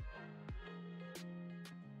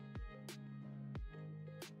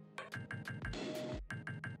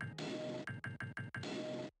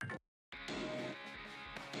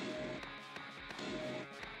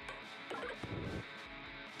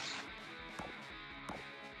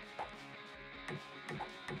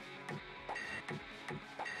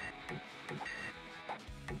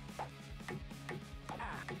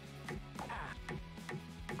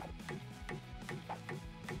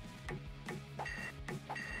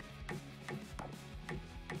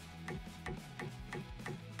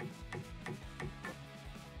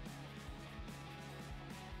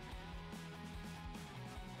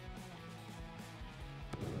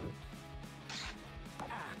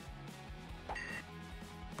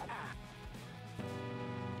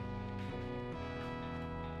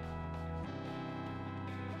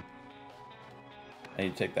 I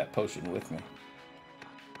need to take that potion with me.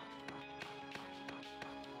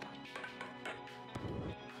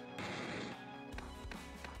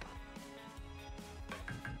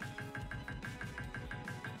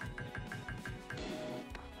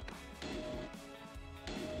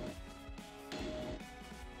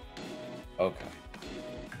 Okay.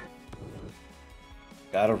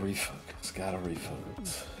 Gotta refocus, gotta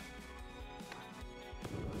refocus.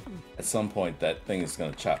 At some point, that thing is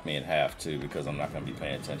gonna chop me in half too, because I'm not gonna be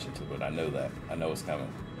paying attention to it. I know that. I know it's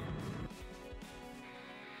coming.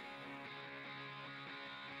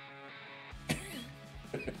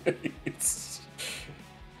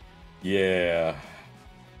 Yeah.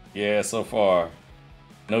 Yeah, so far.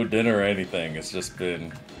 No dinner or anything. It's just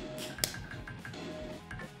been...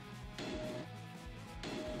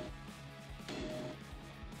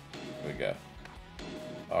 Here we go.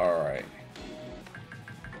 Alright.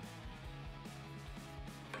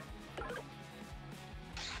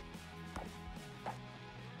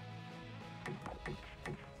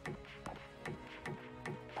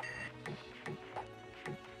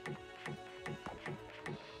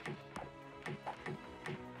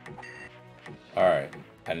 Alright.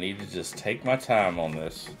 I need to just take my time on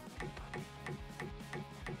this.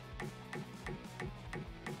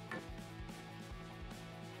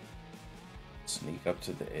 Sneak up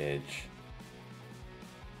to the edge.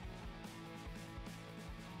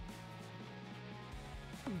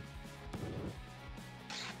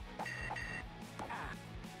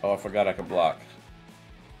 Oh, I forgot I could block.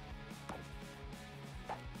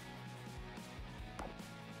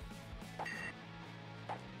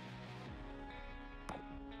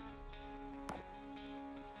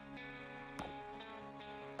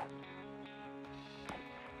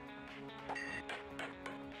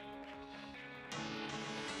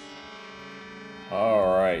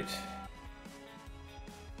 All right.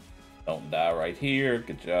 Don't die right here.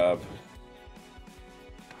 Good job.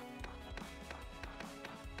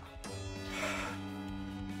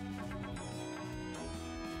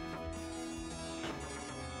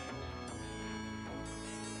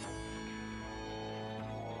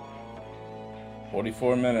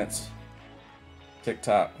 "44 minutes.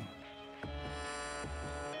 TikTok."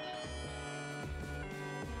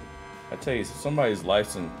 I tell you, somebody's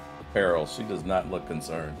life's in peril. She does not look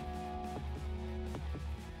concerned.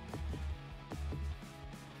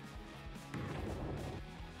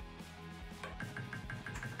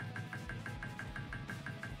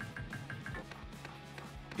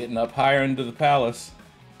 Getting up higher into the palace.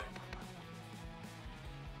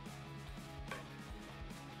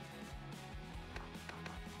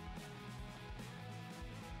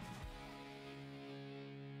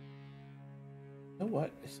 You know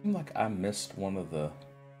what? It seemed like I missed one of the...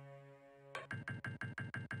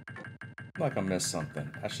 Like I missed something.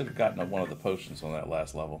 I should have gotten one of the potions on that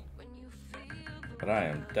last level. But I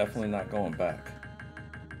am definitely not going back.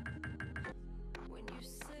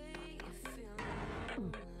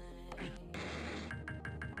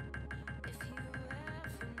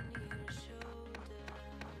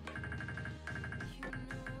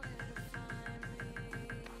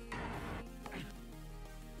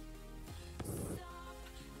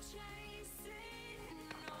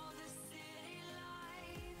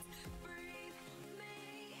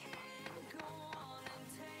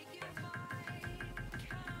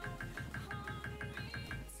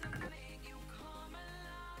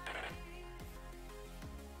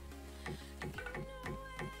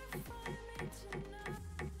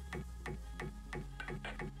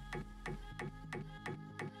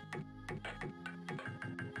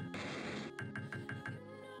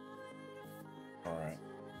 Alright.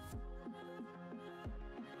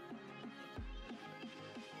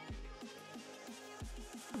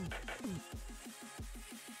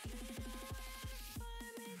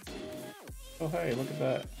 Oh hey, look at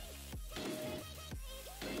that.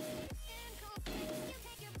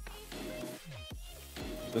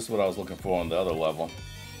 This is what I was looking for on the other level.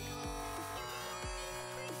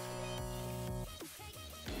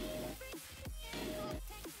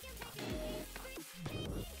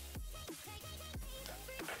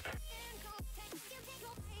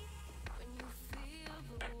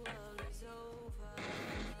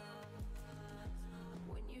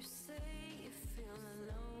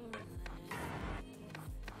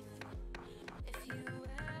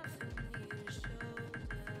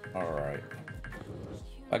 Alright.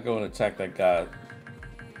 If I go and attack that guy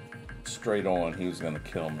straight on, he was gonna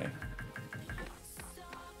kill me.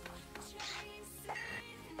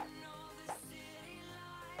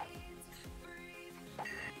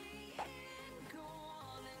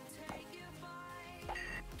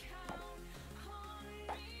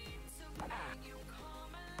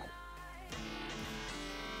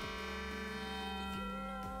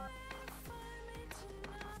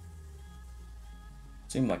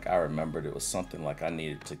 Seemed like I remembered it was something like I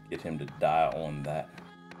needed to get him to die on that.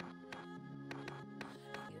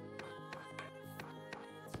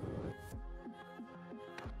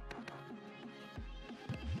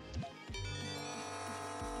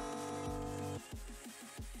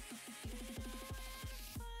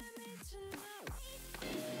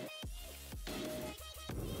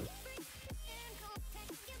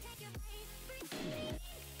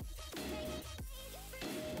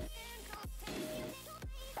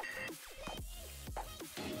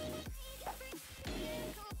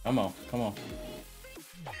 Come on, come on.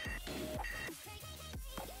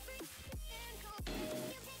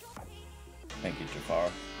 Thank you,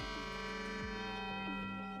 Jafar.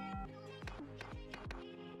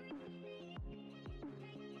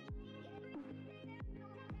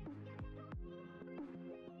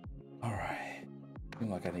 All right.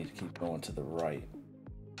 Seems like I need to keep going to the right.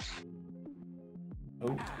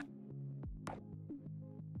 Oh.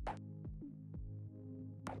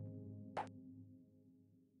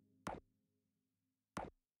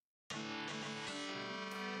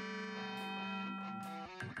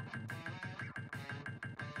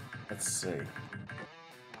 Let's see.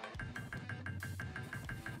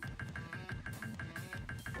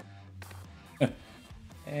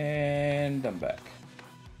 And I'm back.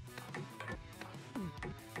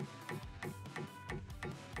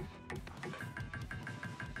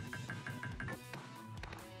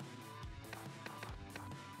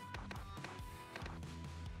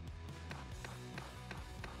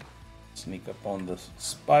 Sneak up on the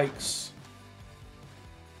spikes.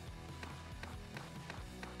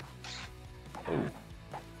 Oh.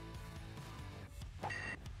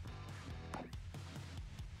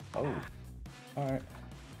 Oh. Alright.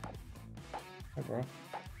 Hey, bro.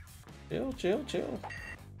 Chill, chill, chill.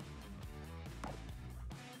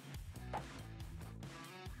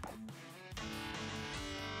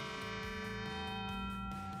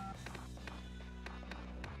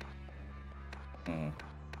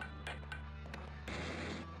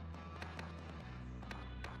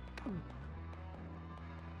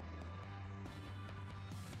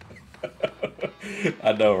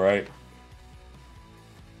 I know, right?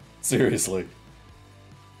 Seriously.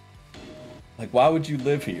 Like, why would you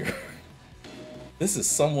live here? This is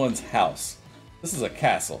someone's house. This is a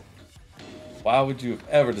castle. Why would you have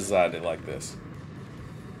ever designed it like this?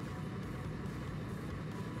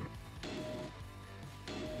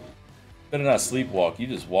 Better not sleepwalk. You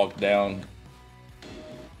just walk down,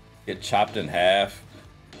 get chopped in half.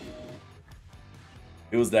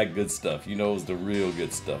 It was that good stuff. You know it was the real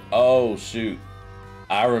good stuff. Oh, shoot.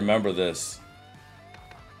 I remember this.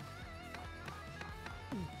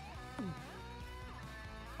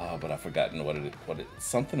 Oh, but I've forgotten what it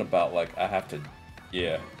something about like I have to,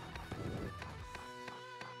 yeah.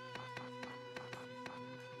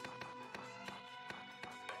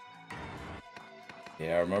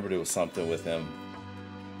 Yeah, I remember there was something with him.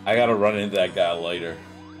 I gotta run into that guy later.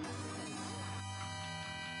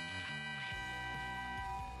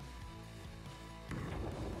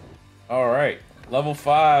 All right, level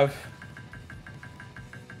 5.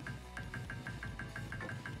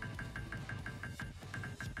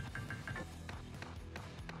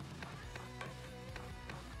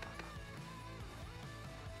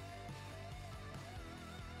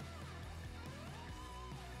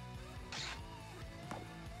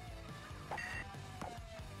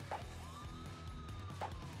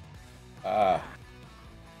 Ah.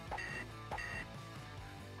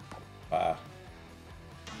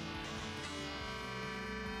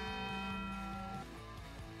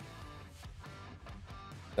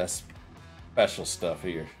 That's special stuff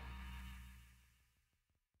here.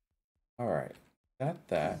 All right, got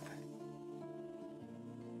that.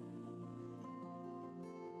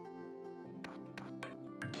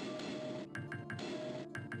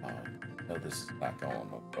 Oh, no, this is not going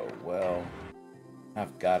to go well.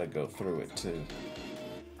 I've got to go through it too.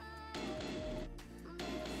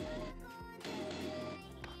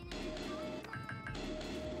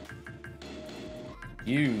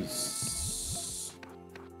 Use.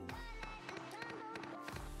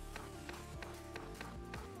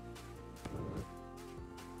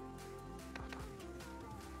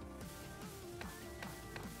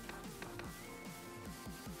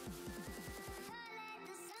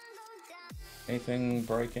 Anything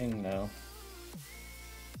breaking? No.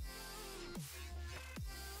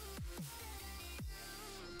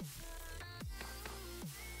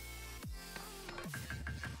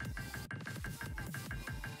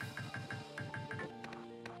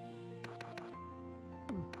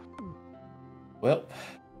 Well,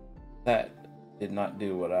 that did not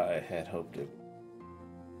do what I had hoped it would.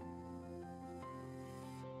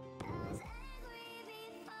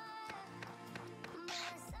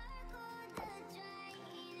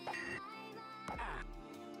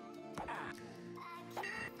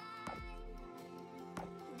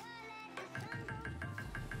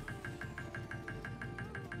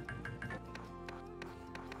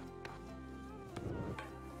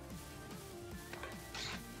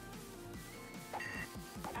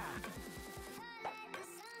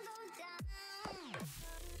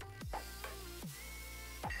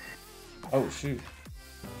 Oh, shoot.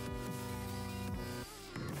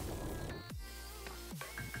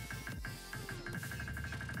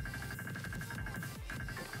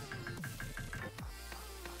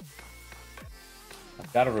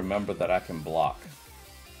 Gotta remember that I can block.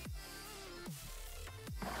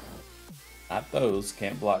 Not those,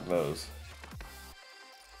 can't block those.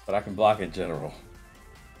 But I can block in general.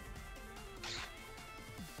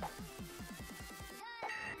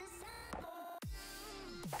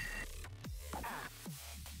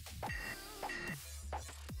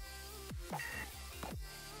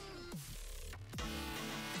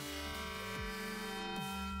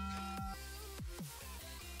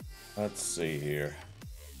 Let's see here.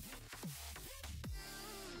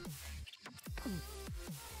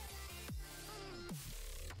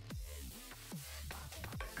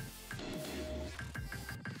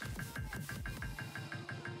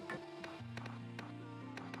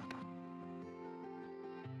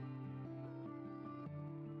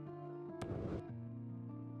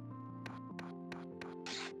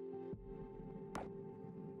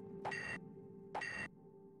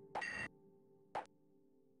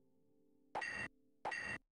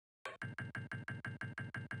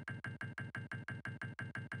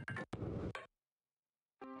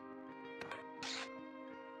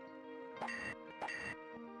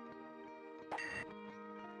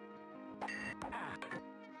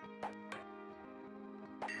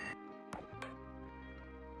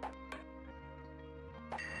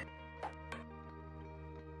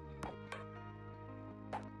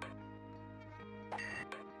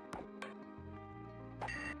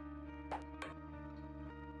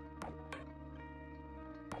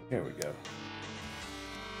 Here we go.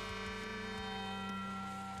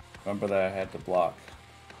 Remember that I had to block.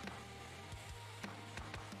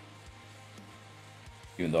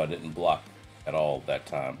 Even though I didn't block at all that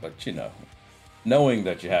time. But you know, knowing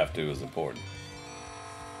that you have to is important.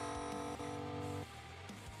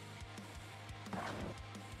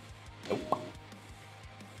 Nope.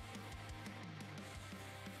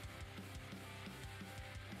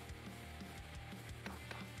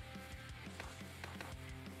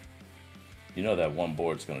 You know that one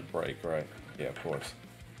board's gonna break, right? Yeah, of course.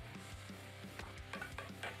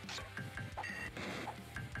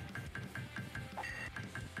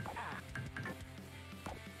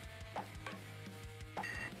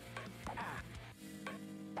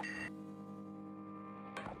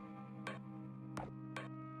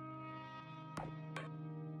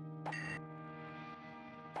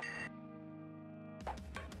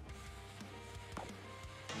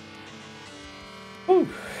 Whew.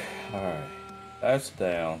 All right, that's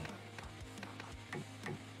down.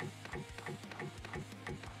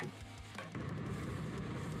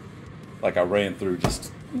 Like I ran through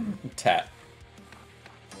just tap.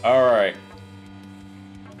 All right,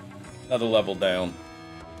 another level down.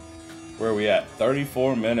 Where are we at?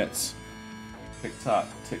 34 minutes. Tick tock,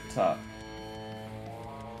 tick tock.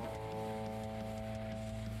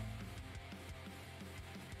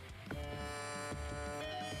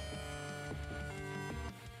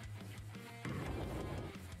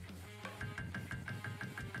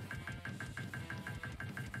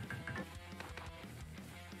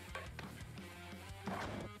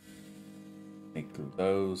 Sneak through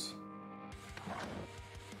those.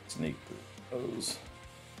 Sneak through those.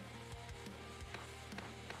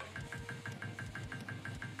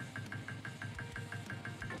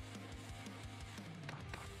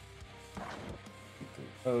 Sneak through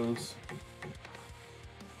those.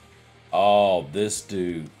 Oh, this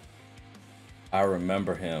dude. I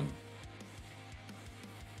remember him.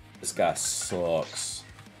 This guy sucks.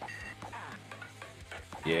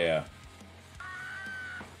 Yeah.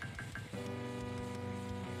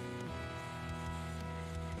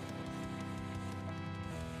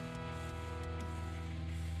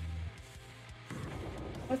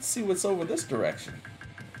 Let's see what's over this direction.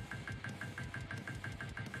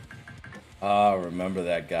 Ah, remember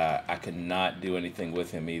that guy. I could not do anything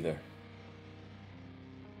with him either.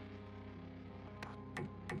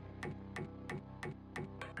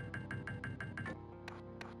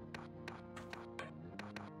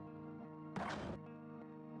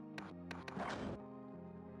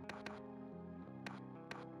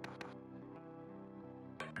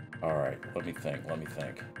 All right, let me think, let me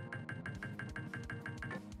think.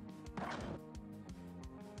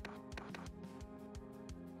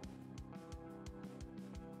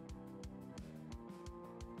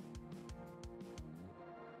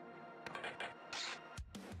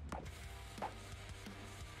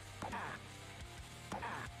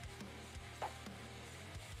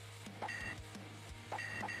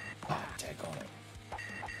 Tag on it.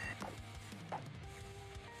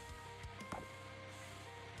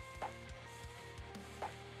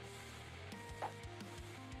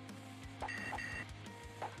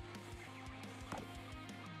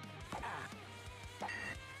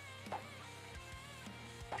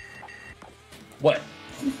 What?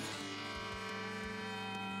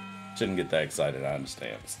 Shouldn't get that excited, I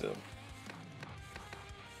understand, but still.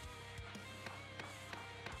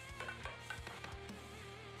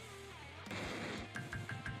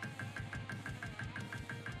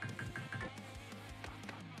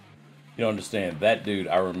 You don't understand. That dude,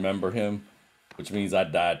 I remember him, which means I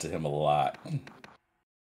died to him a lot.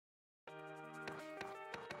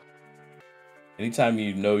 Anytime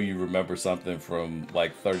you know you remember something from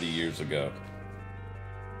like 30 years ago.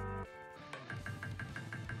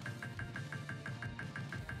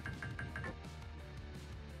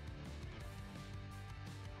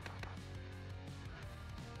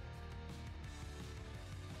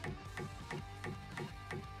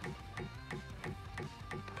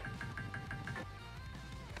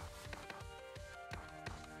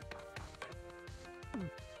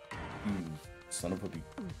 Son of a bee.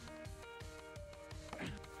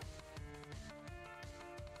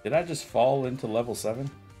 Did I just fall into level 7?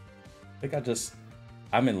 I think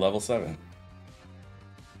I'm in level 7.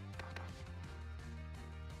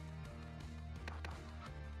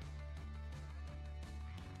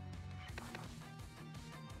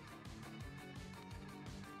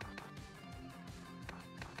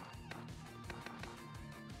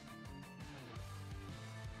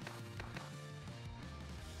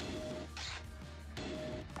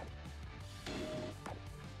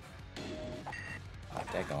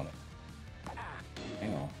 Dang on it.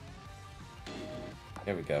 Hang on.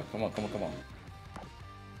 There we go. Come on, come on, come on.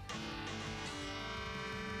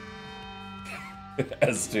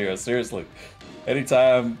 That's true. Seriously.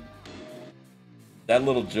 Anytime that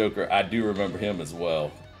little Joker, I do remember him as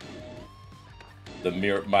well.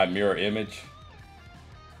 My mirror image.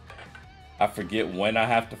 I forget when I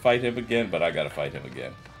have to fight him again, but I gotta fight him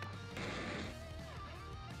again.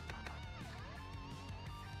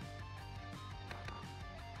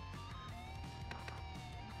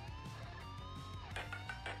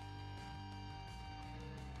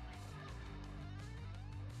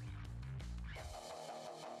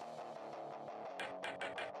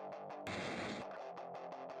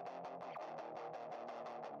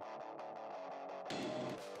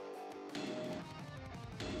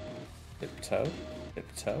 Tiptoe?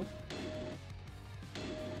 Tiptoe?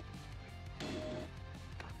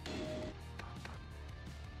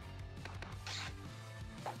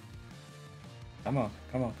 Come on,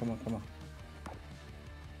 come on, come on, come on.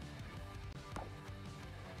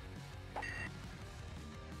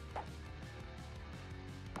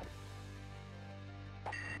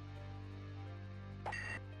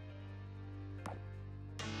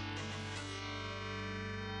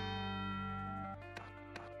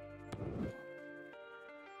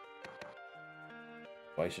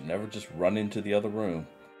 I should never just run into the other room.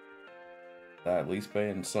 At least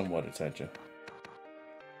paying somewhat attention.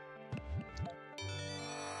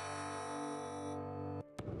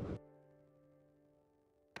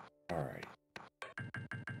 Alright.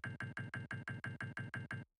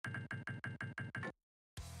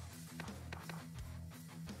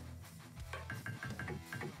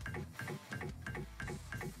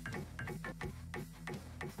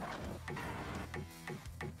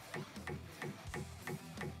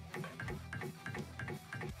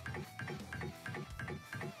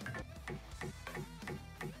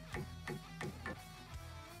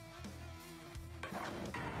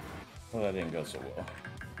 Well, that didn't go so well.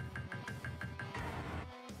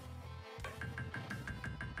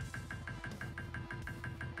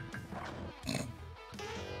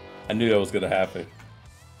 I knew that was gonna happen.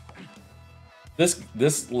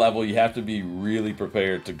 This level, you have to be really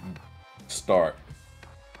prepared to start.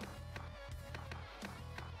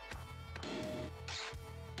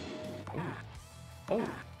 Oh,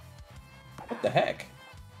 what the heck?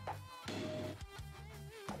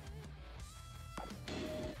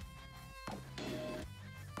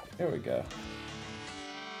 There we go.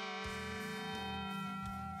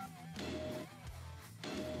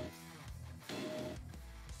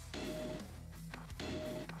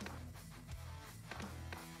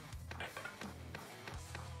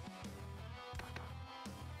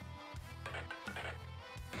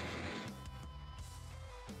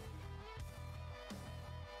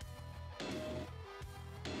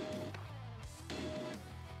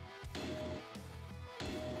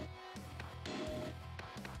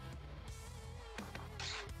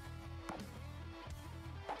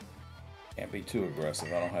 Can't be too aggressive.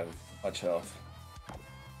 I don't have much health.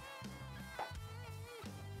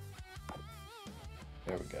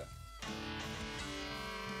 There we go.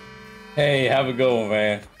 Hey, how's it going,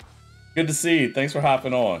 man? Good to see you. Thanks for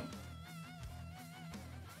hopping on.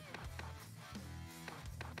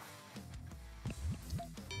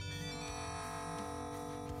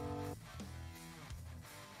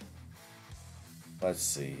 Let's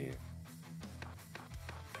see here.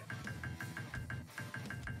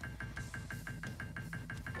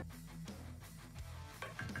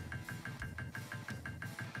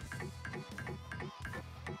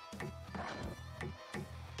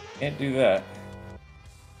 Can't do that.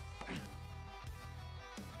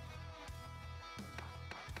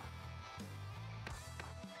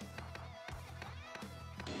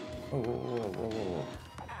 Whoa, whoa, whoa, whoa, whoa.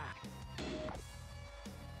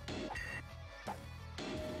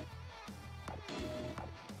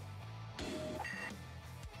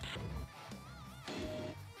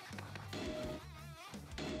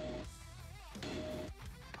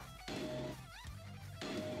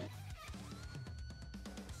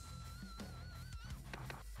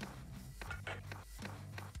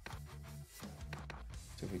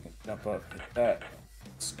 See if we can jump up, hit that.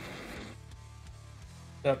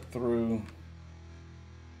 Step through.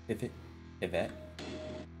 Hit it. Hit that.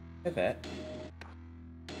 Hit that.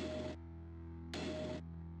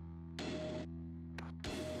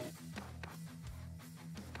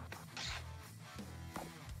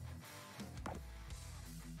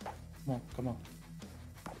 Come on, come on.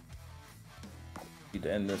 Need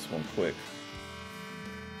to end this one quick.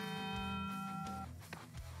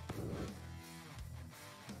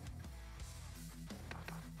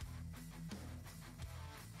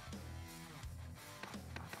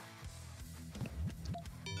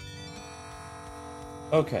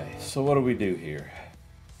 Okay, so what do we do here?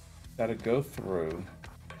 Gotta go through.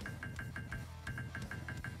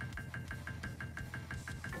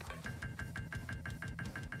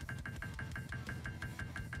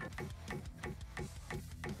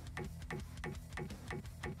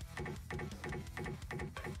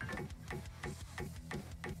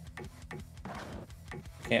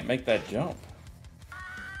 Can't make that jump.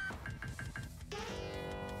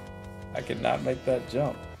 I cannot make that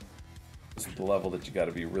jump. This is the level that you got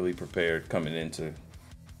to be really prepared coming into.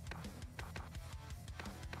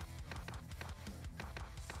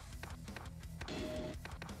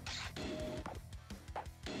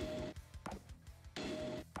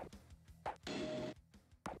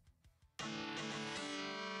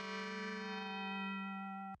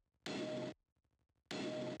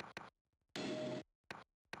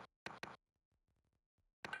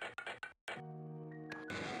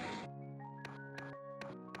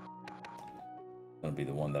 Gonna be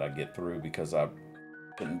the one that I get through because I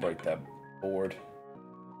didn't break that board.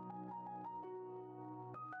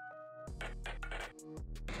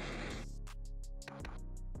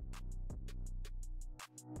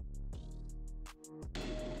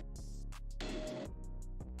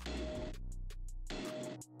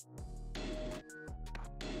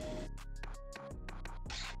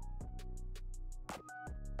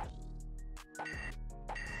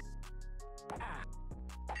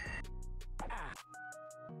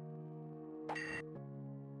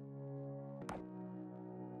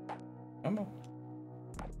 Come on.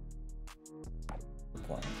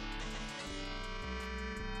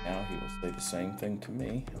 Now he will say the same thing to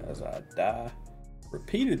me as I die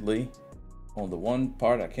repeatedly on the one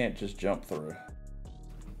part I can't just jump through.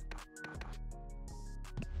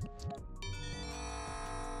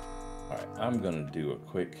 Alright, I'm gonna do a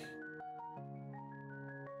quick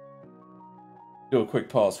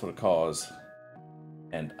pause for the cause,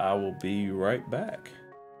 and I will be right back.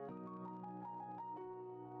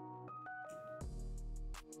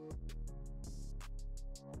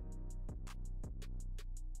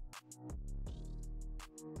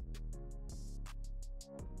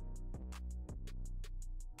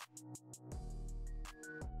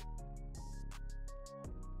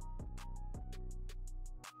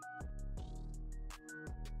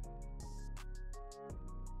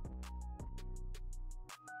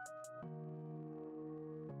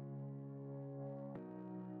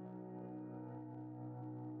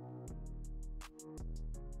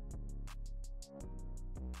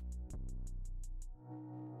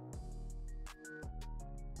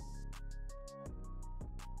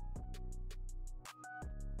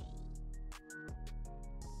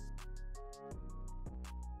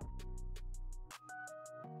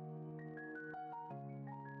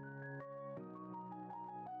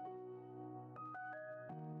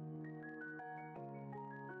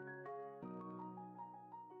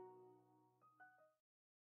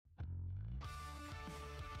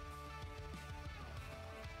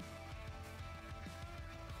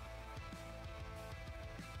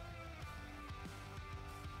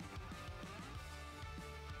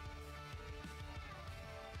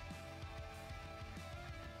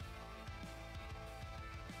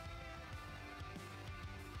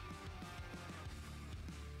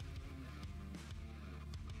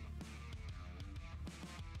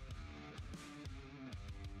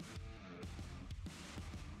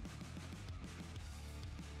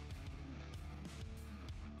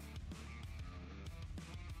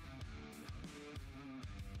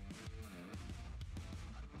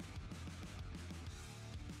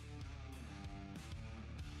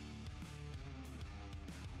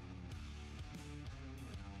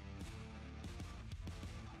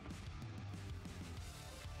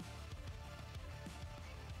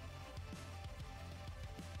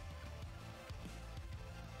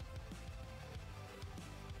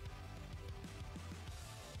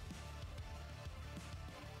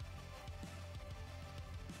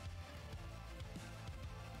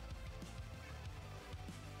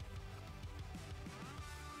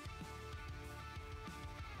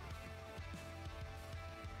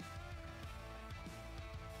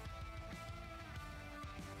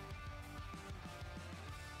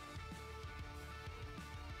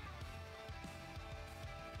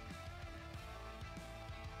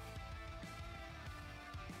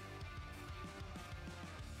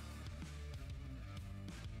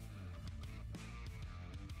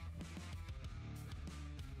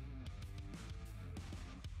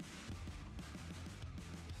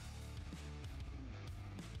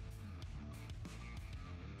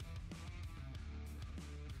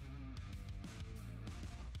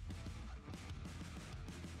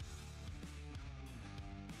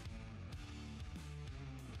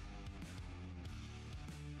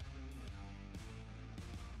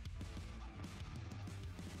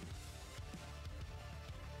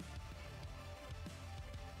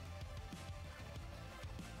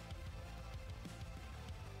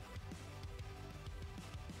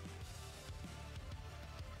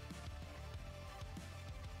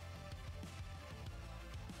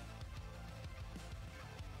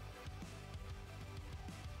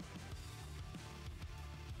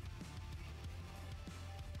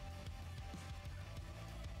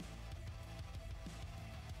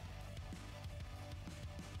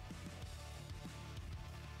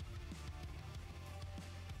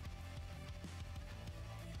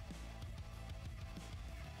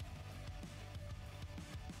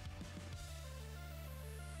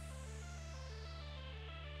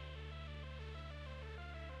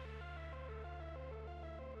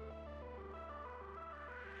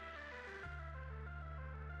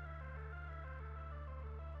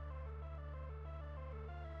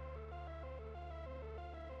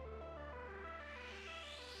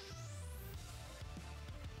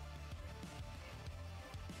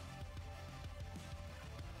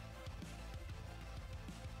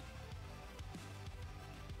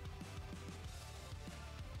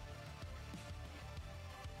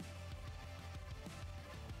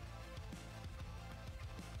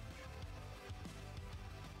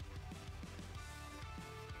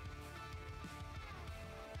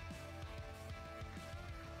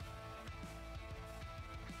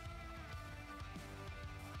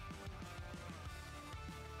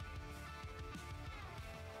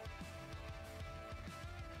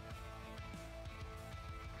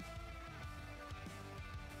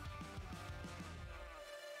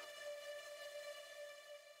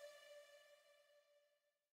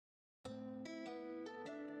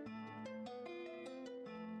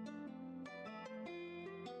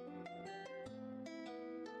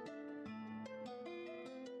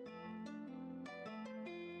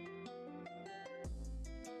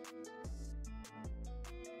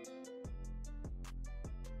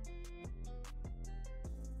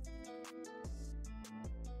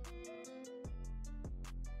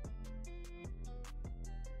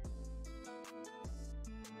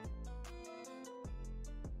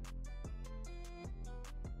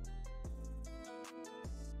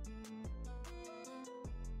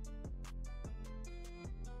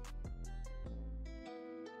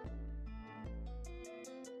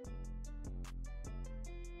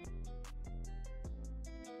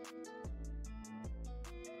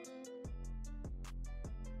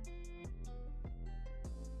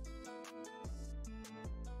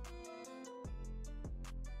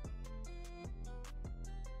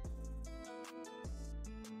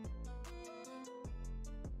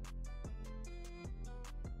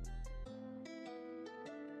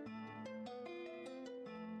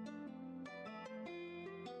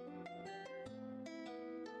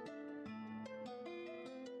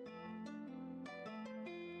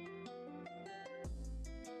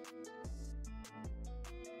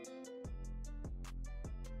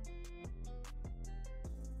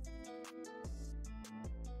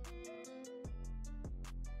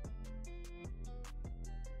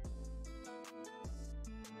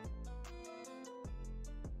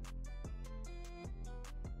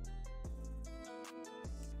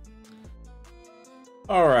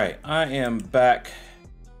 All right, I am back.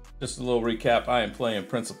 Just a little recap. I am playing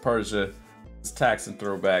Prince of Persia. It's Tax and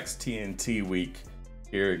Throwbacks TNT week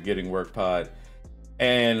here at Getting Work Pod.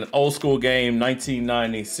 And old school game,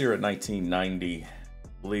 1990, cira 1990. I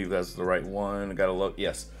believe that's the right one. I gotta look.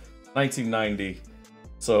 Yes, 1990.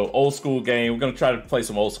 So old school game. We're gonna try to play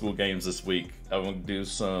some old school games this week. I'm gonna do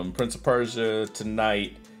some Prince of Persia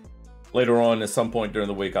tonight. Later on, at some point during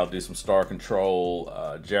the week, I'll do some Star Control.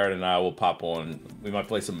 Jared and I will pop on. We might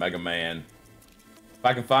play some Mega Man. If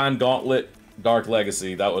I can find Gauntlet, Dark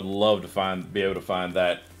Legacy, that would love to be able to find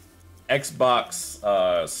that.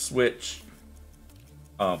 Xbox, Switch,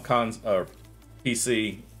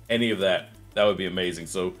 PC, any of that, that would be amazing.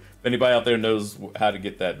 So if anybody out there knows how to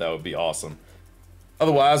get that, that would be awesome.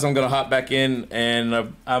 Otherwise, I'm gonna hop back in, and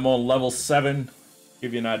I'm on level 7.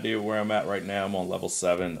 Give you an idea of where I'm at right now. I'm on level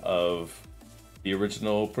 7 of the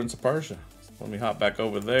original Prince of Persia. So let me hop back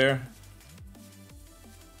over there.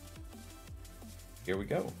 Here we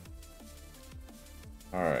go.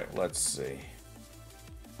 All right, let's see.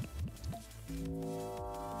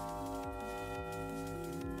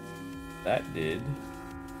 That did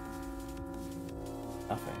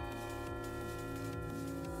nothing.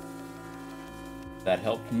 That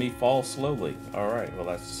helped me fall slowly. All right, well,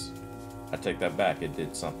 I take that back. It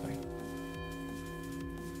did something.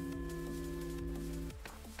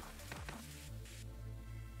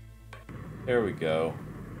 There we go.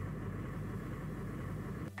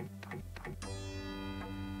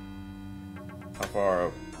 How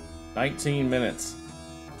far? 19 minutes.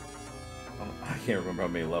 I can't remember how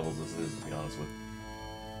many levels this is, to be honest with you.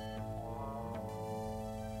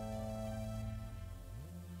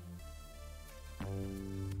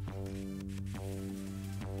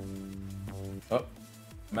 Oh,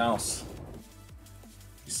 mouse.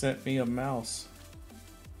 He sent me a mouse.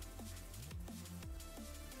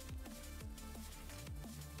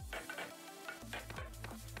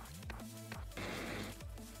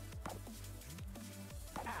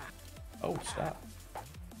 Oh, stop.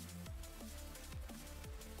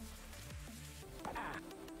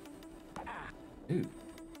 Dude.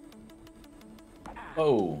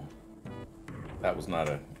 Oh. That was not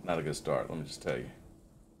a good start, let me just tell you.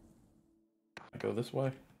 I go this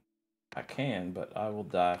way? I can, but I will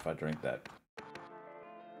die if I drink that. I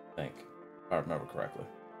think. If I remember correctly.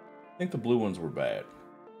 I think the blue ones were bad.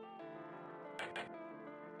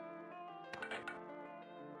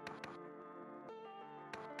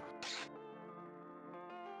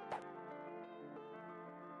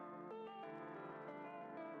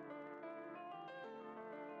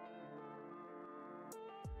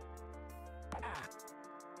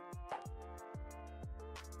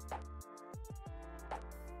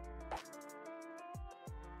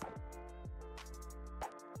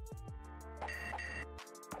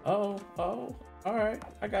 Oh, alright,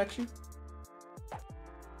 I got you.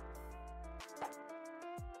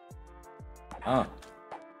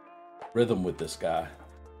 Rhythm with this guy.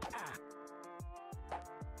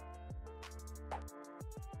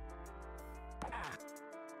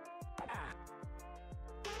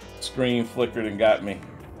 Screen flickered and got me.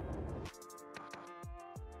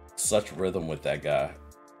 Such rhythm with that guy.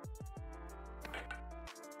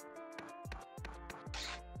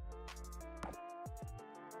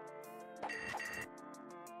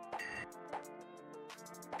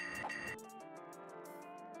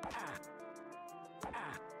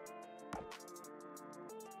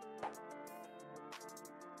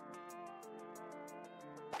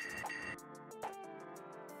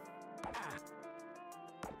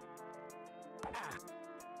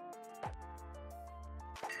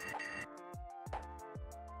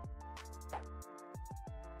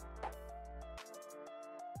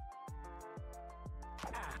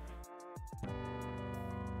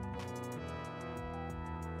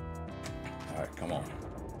 All right, come on.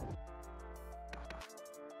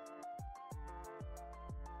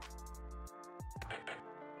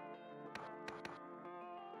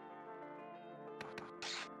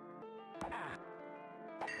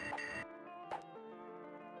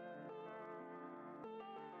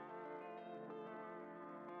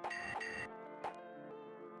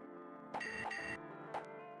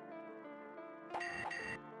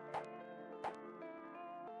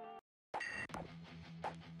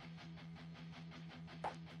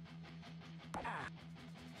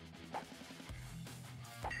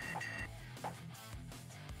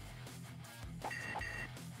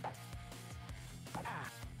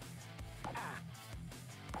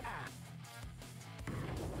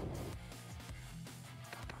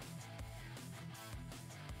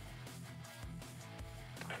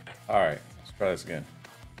 All right, let's try this again.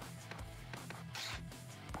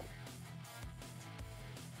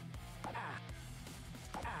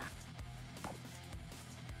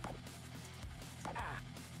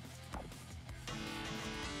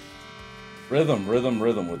 Rhythm, rhythm,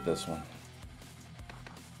 rhythm with this one.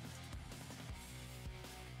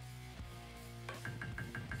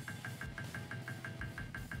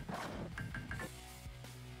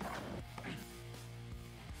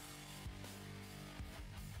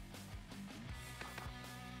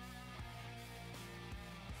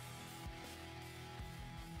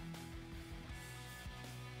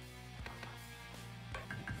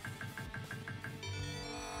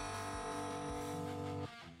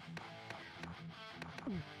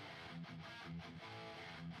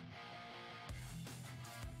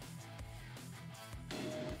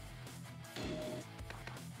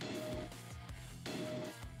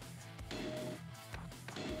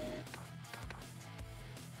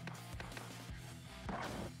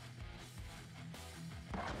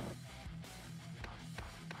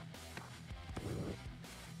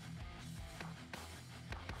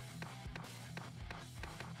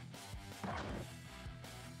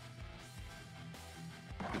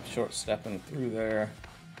 Keep short stepping through there.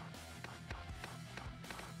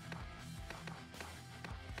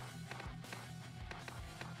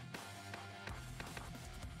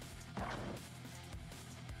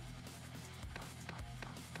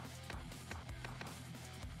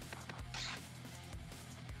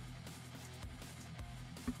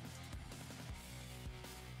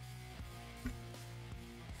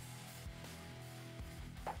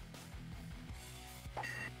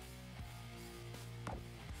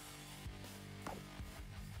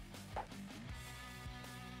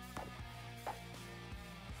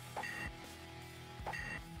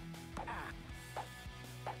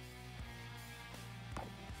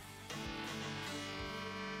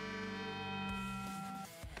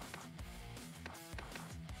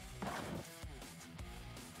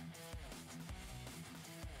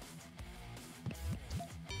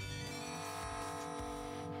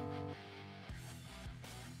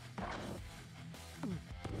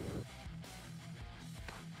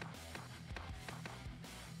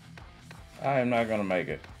 I am not gonna make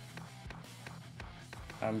it.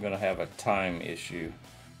 I'm gonna have a time issue.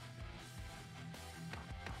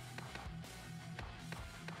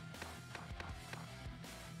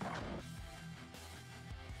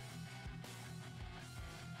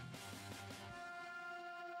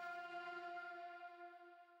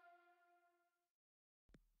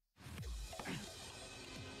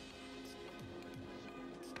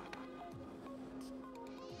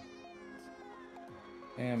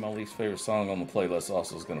 And my least favorite song on the playlist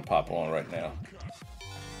also is going to pop on right now.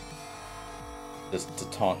 Just to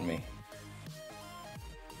taunt me.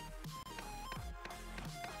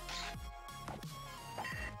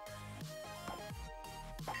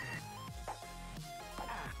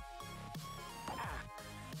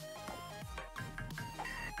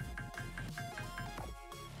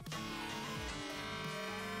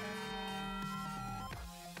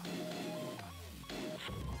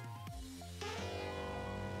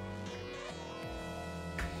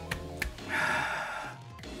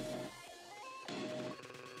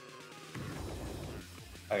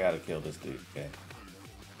 I gotta kill this dude, okay?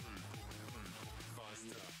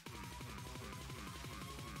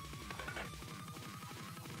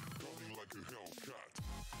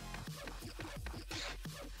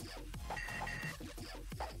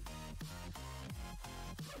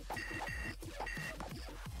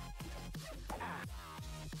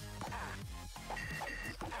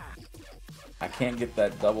 I can't get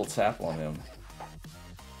that double tap on him.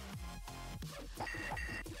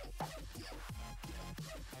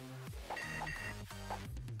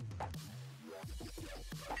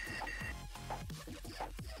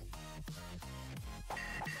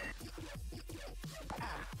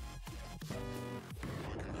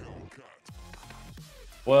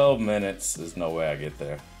 Minutes. There's no way I get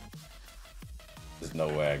there. There's no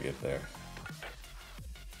way I get there.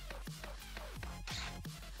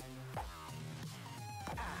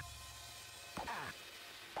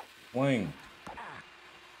 Swing.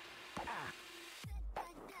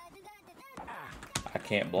 I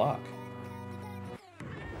can't block.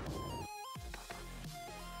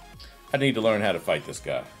 I need to learn how to fight this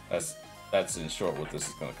guy. That's in short what this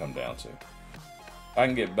is going to come down to. If I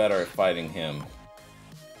can get better at fighting him.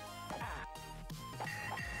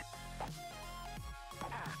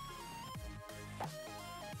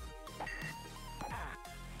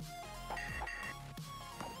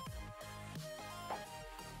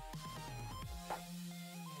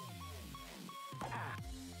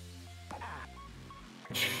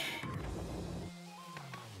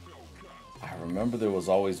 I remember there was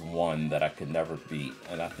always one that I could never beat,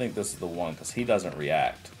 and I think this is the one because he doesn't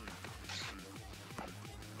react.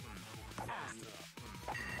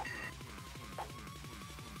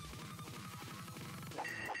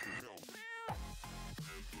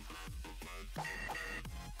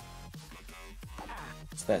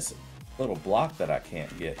 It's that little block that I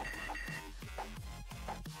can't get.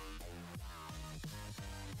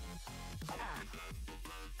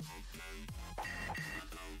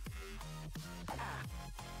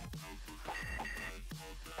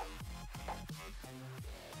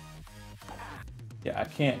 Yeah, I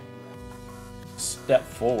can't step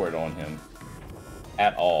forward on him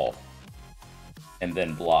at all and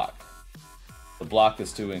then block. The block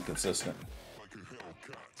is too inconsistent.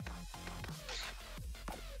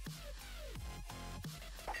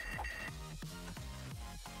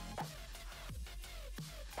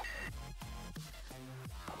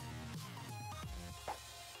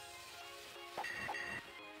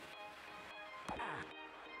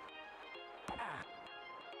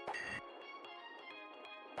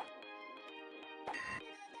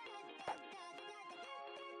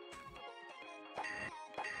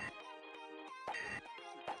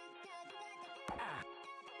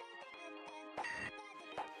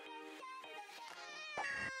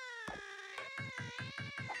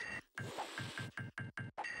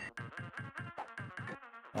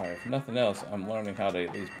 Alright, if nothing else, I'm learning how to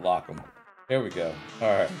at least block them. There we go.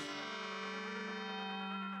 Alright.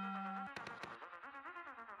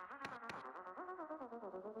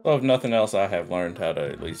 So if nothing else, I have learned how to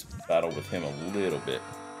at least battle with him a little bit.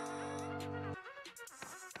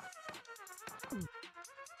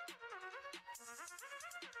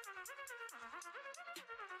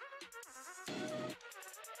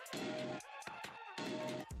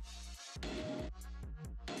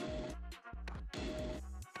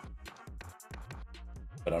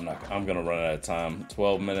 But I'm gonna run out of time.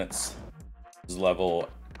 12 minutes. This is level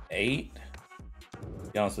 8.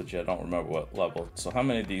 To be honest with you, I don't remember what level. So how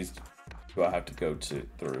many of these do I have to go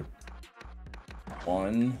through?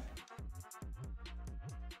 One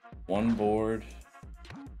board,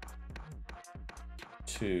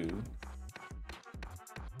 2,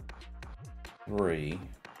 3,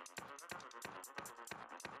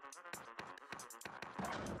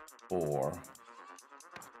 4,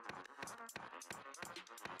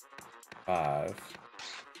 5,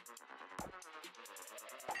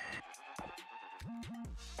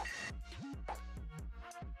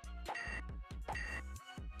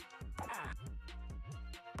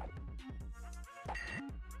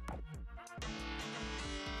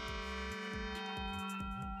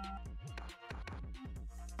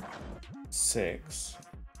 6.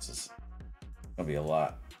 This is gonna be a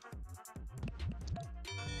lot.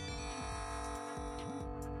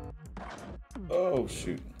 Oh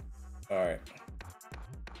shoot. Alright.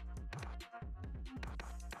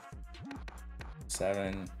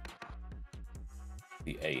 7.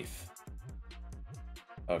 The 8th.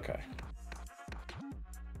 Okay.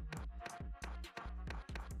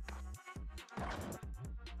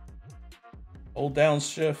 Hold down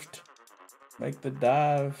shift. Make the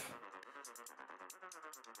dive.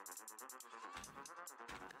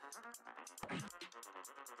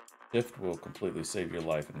 Shift will completely save your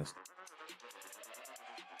life in this.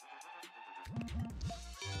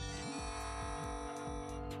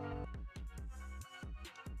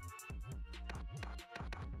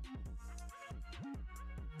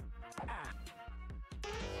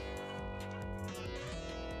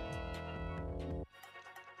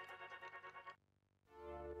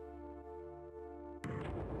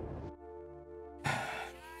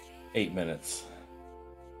 Eight minutes.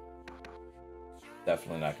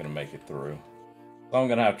 Definitely not going to make it through. So I'm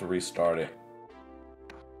going to have to restart it.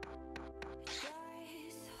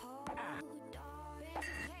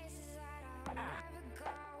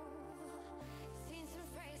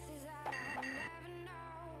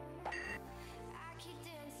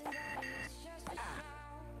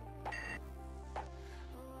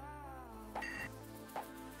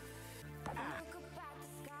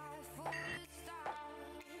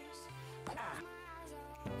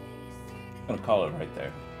 I'm gonna call it right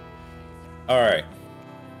there. Alright.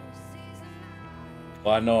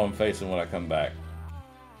 Well, I know I'm facing when I come back.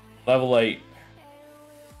 Level 8.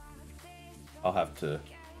 I have to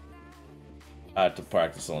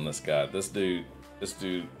practice on this guy. This dude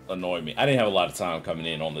annoyed me. I didn't have a lot of time coming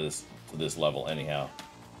in on this level anyhow.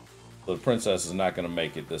 So the princess is not gonna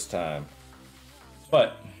make it this time.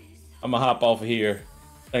 But I'm gonna hop off of here.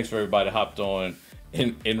 Thanks for everybody that hopped on.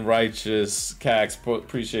 In Righteous, Cax,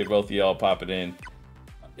 appreciate both of y'all popping in.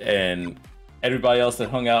 And everybody else that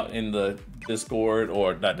hung out in the Discord,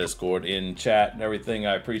 or not Discord, in chat and everything,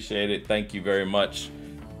 I appreciate it. Thank you very much.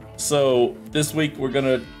 So this week we're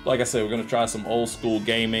gonna, like I said, we're gonna try some old school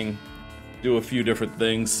gaming, do a few different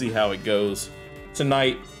things, see how it goes.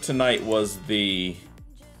 Tonight was the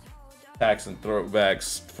Tax and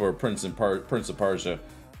Throwbacks for Prince of Persia.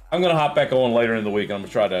 I'm gonna hop back on later in the week. I'm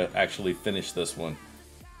gonna try to actually finish this one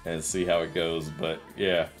and see how it goes. But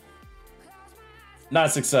yeah,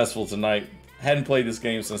 not successful tonight. Hadn't played this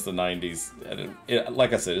game since the 90s.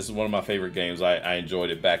 Like I said, this is one of my favorite games. I enjoyed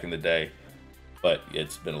it back in the day, but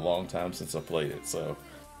it's been a long time since I played it. So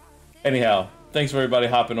anyhow, thanks for everybody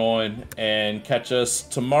hopping on, and catch us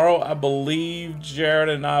tomorrow. I believe Jared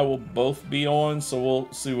and I will both be on, so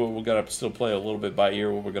we'll see what we're gonna still play a little bit by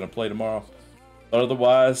ear, what we're gonna play tomorrow. But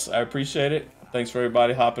otherwise, I appreciate it. Thanks for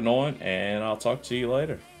everybody hopping on, and I'll talk to you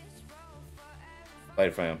later.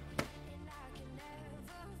 Later, fam.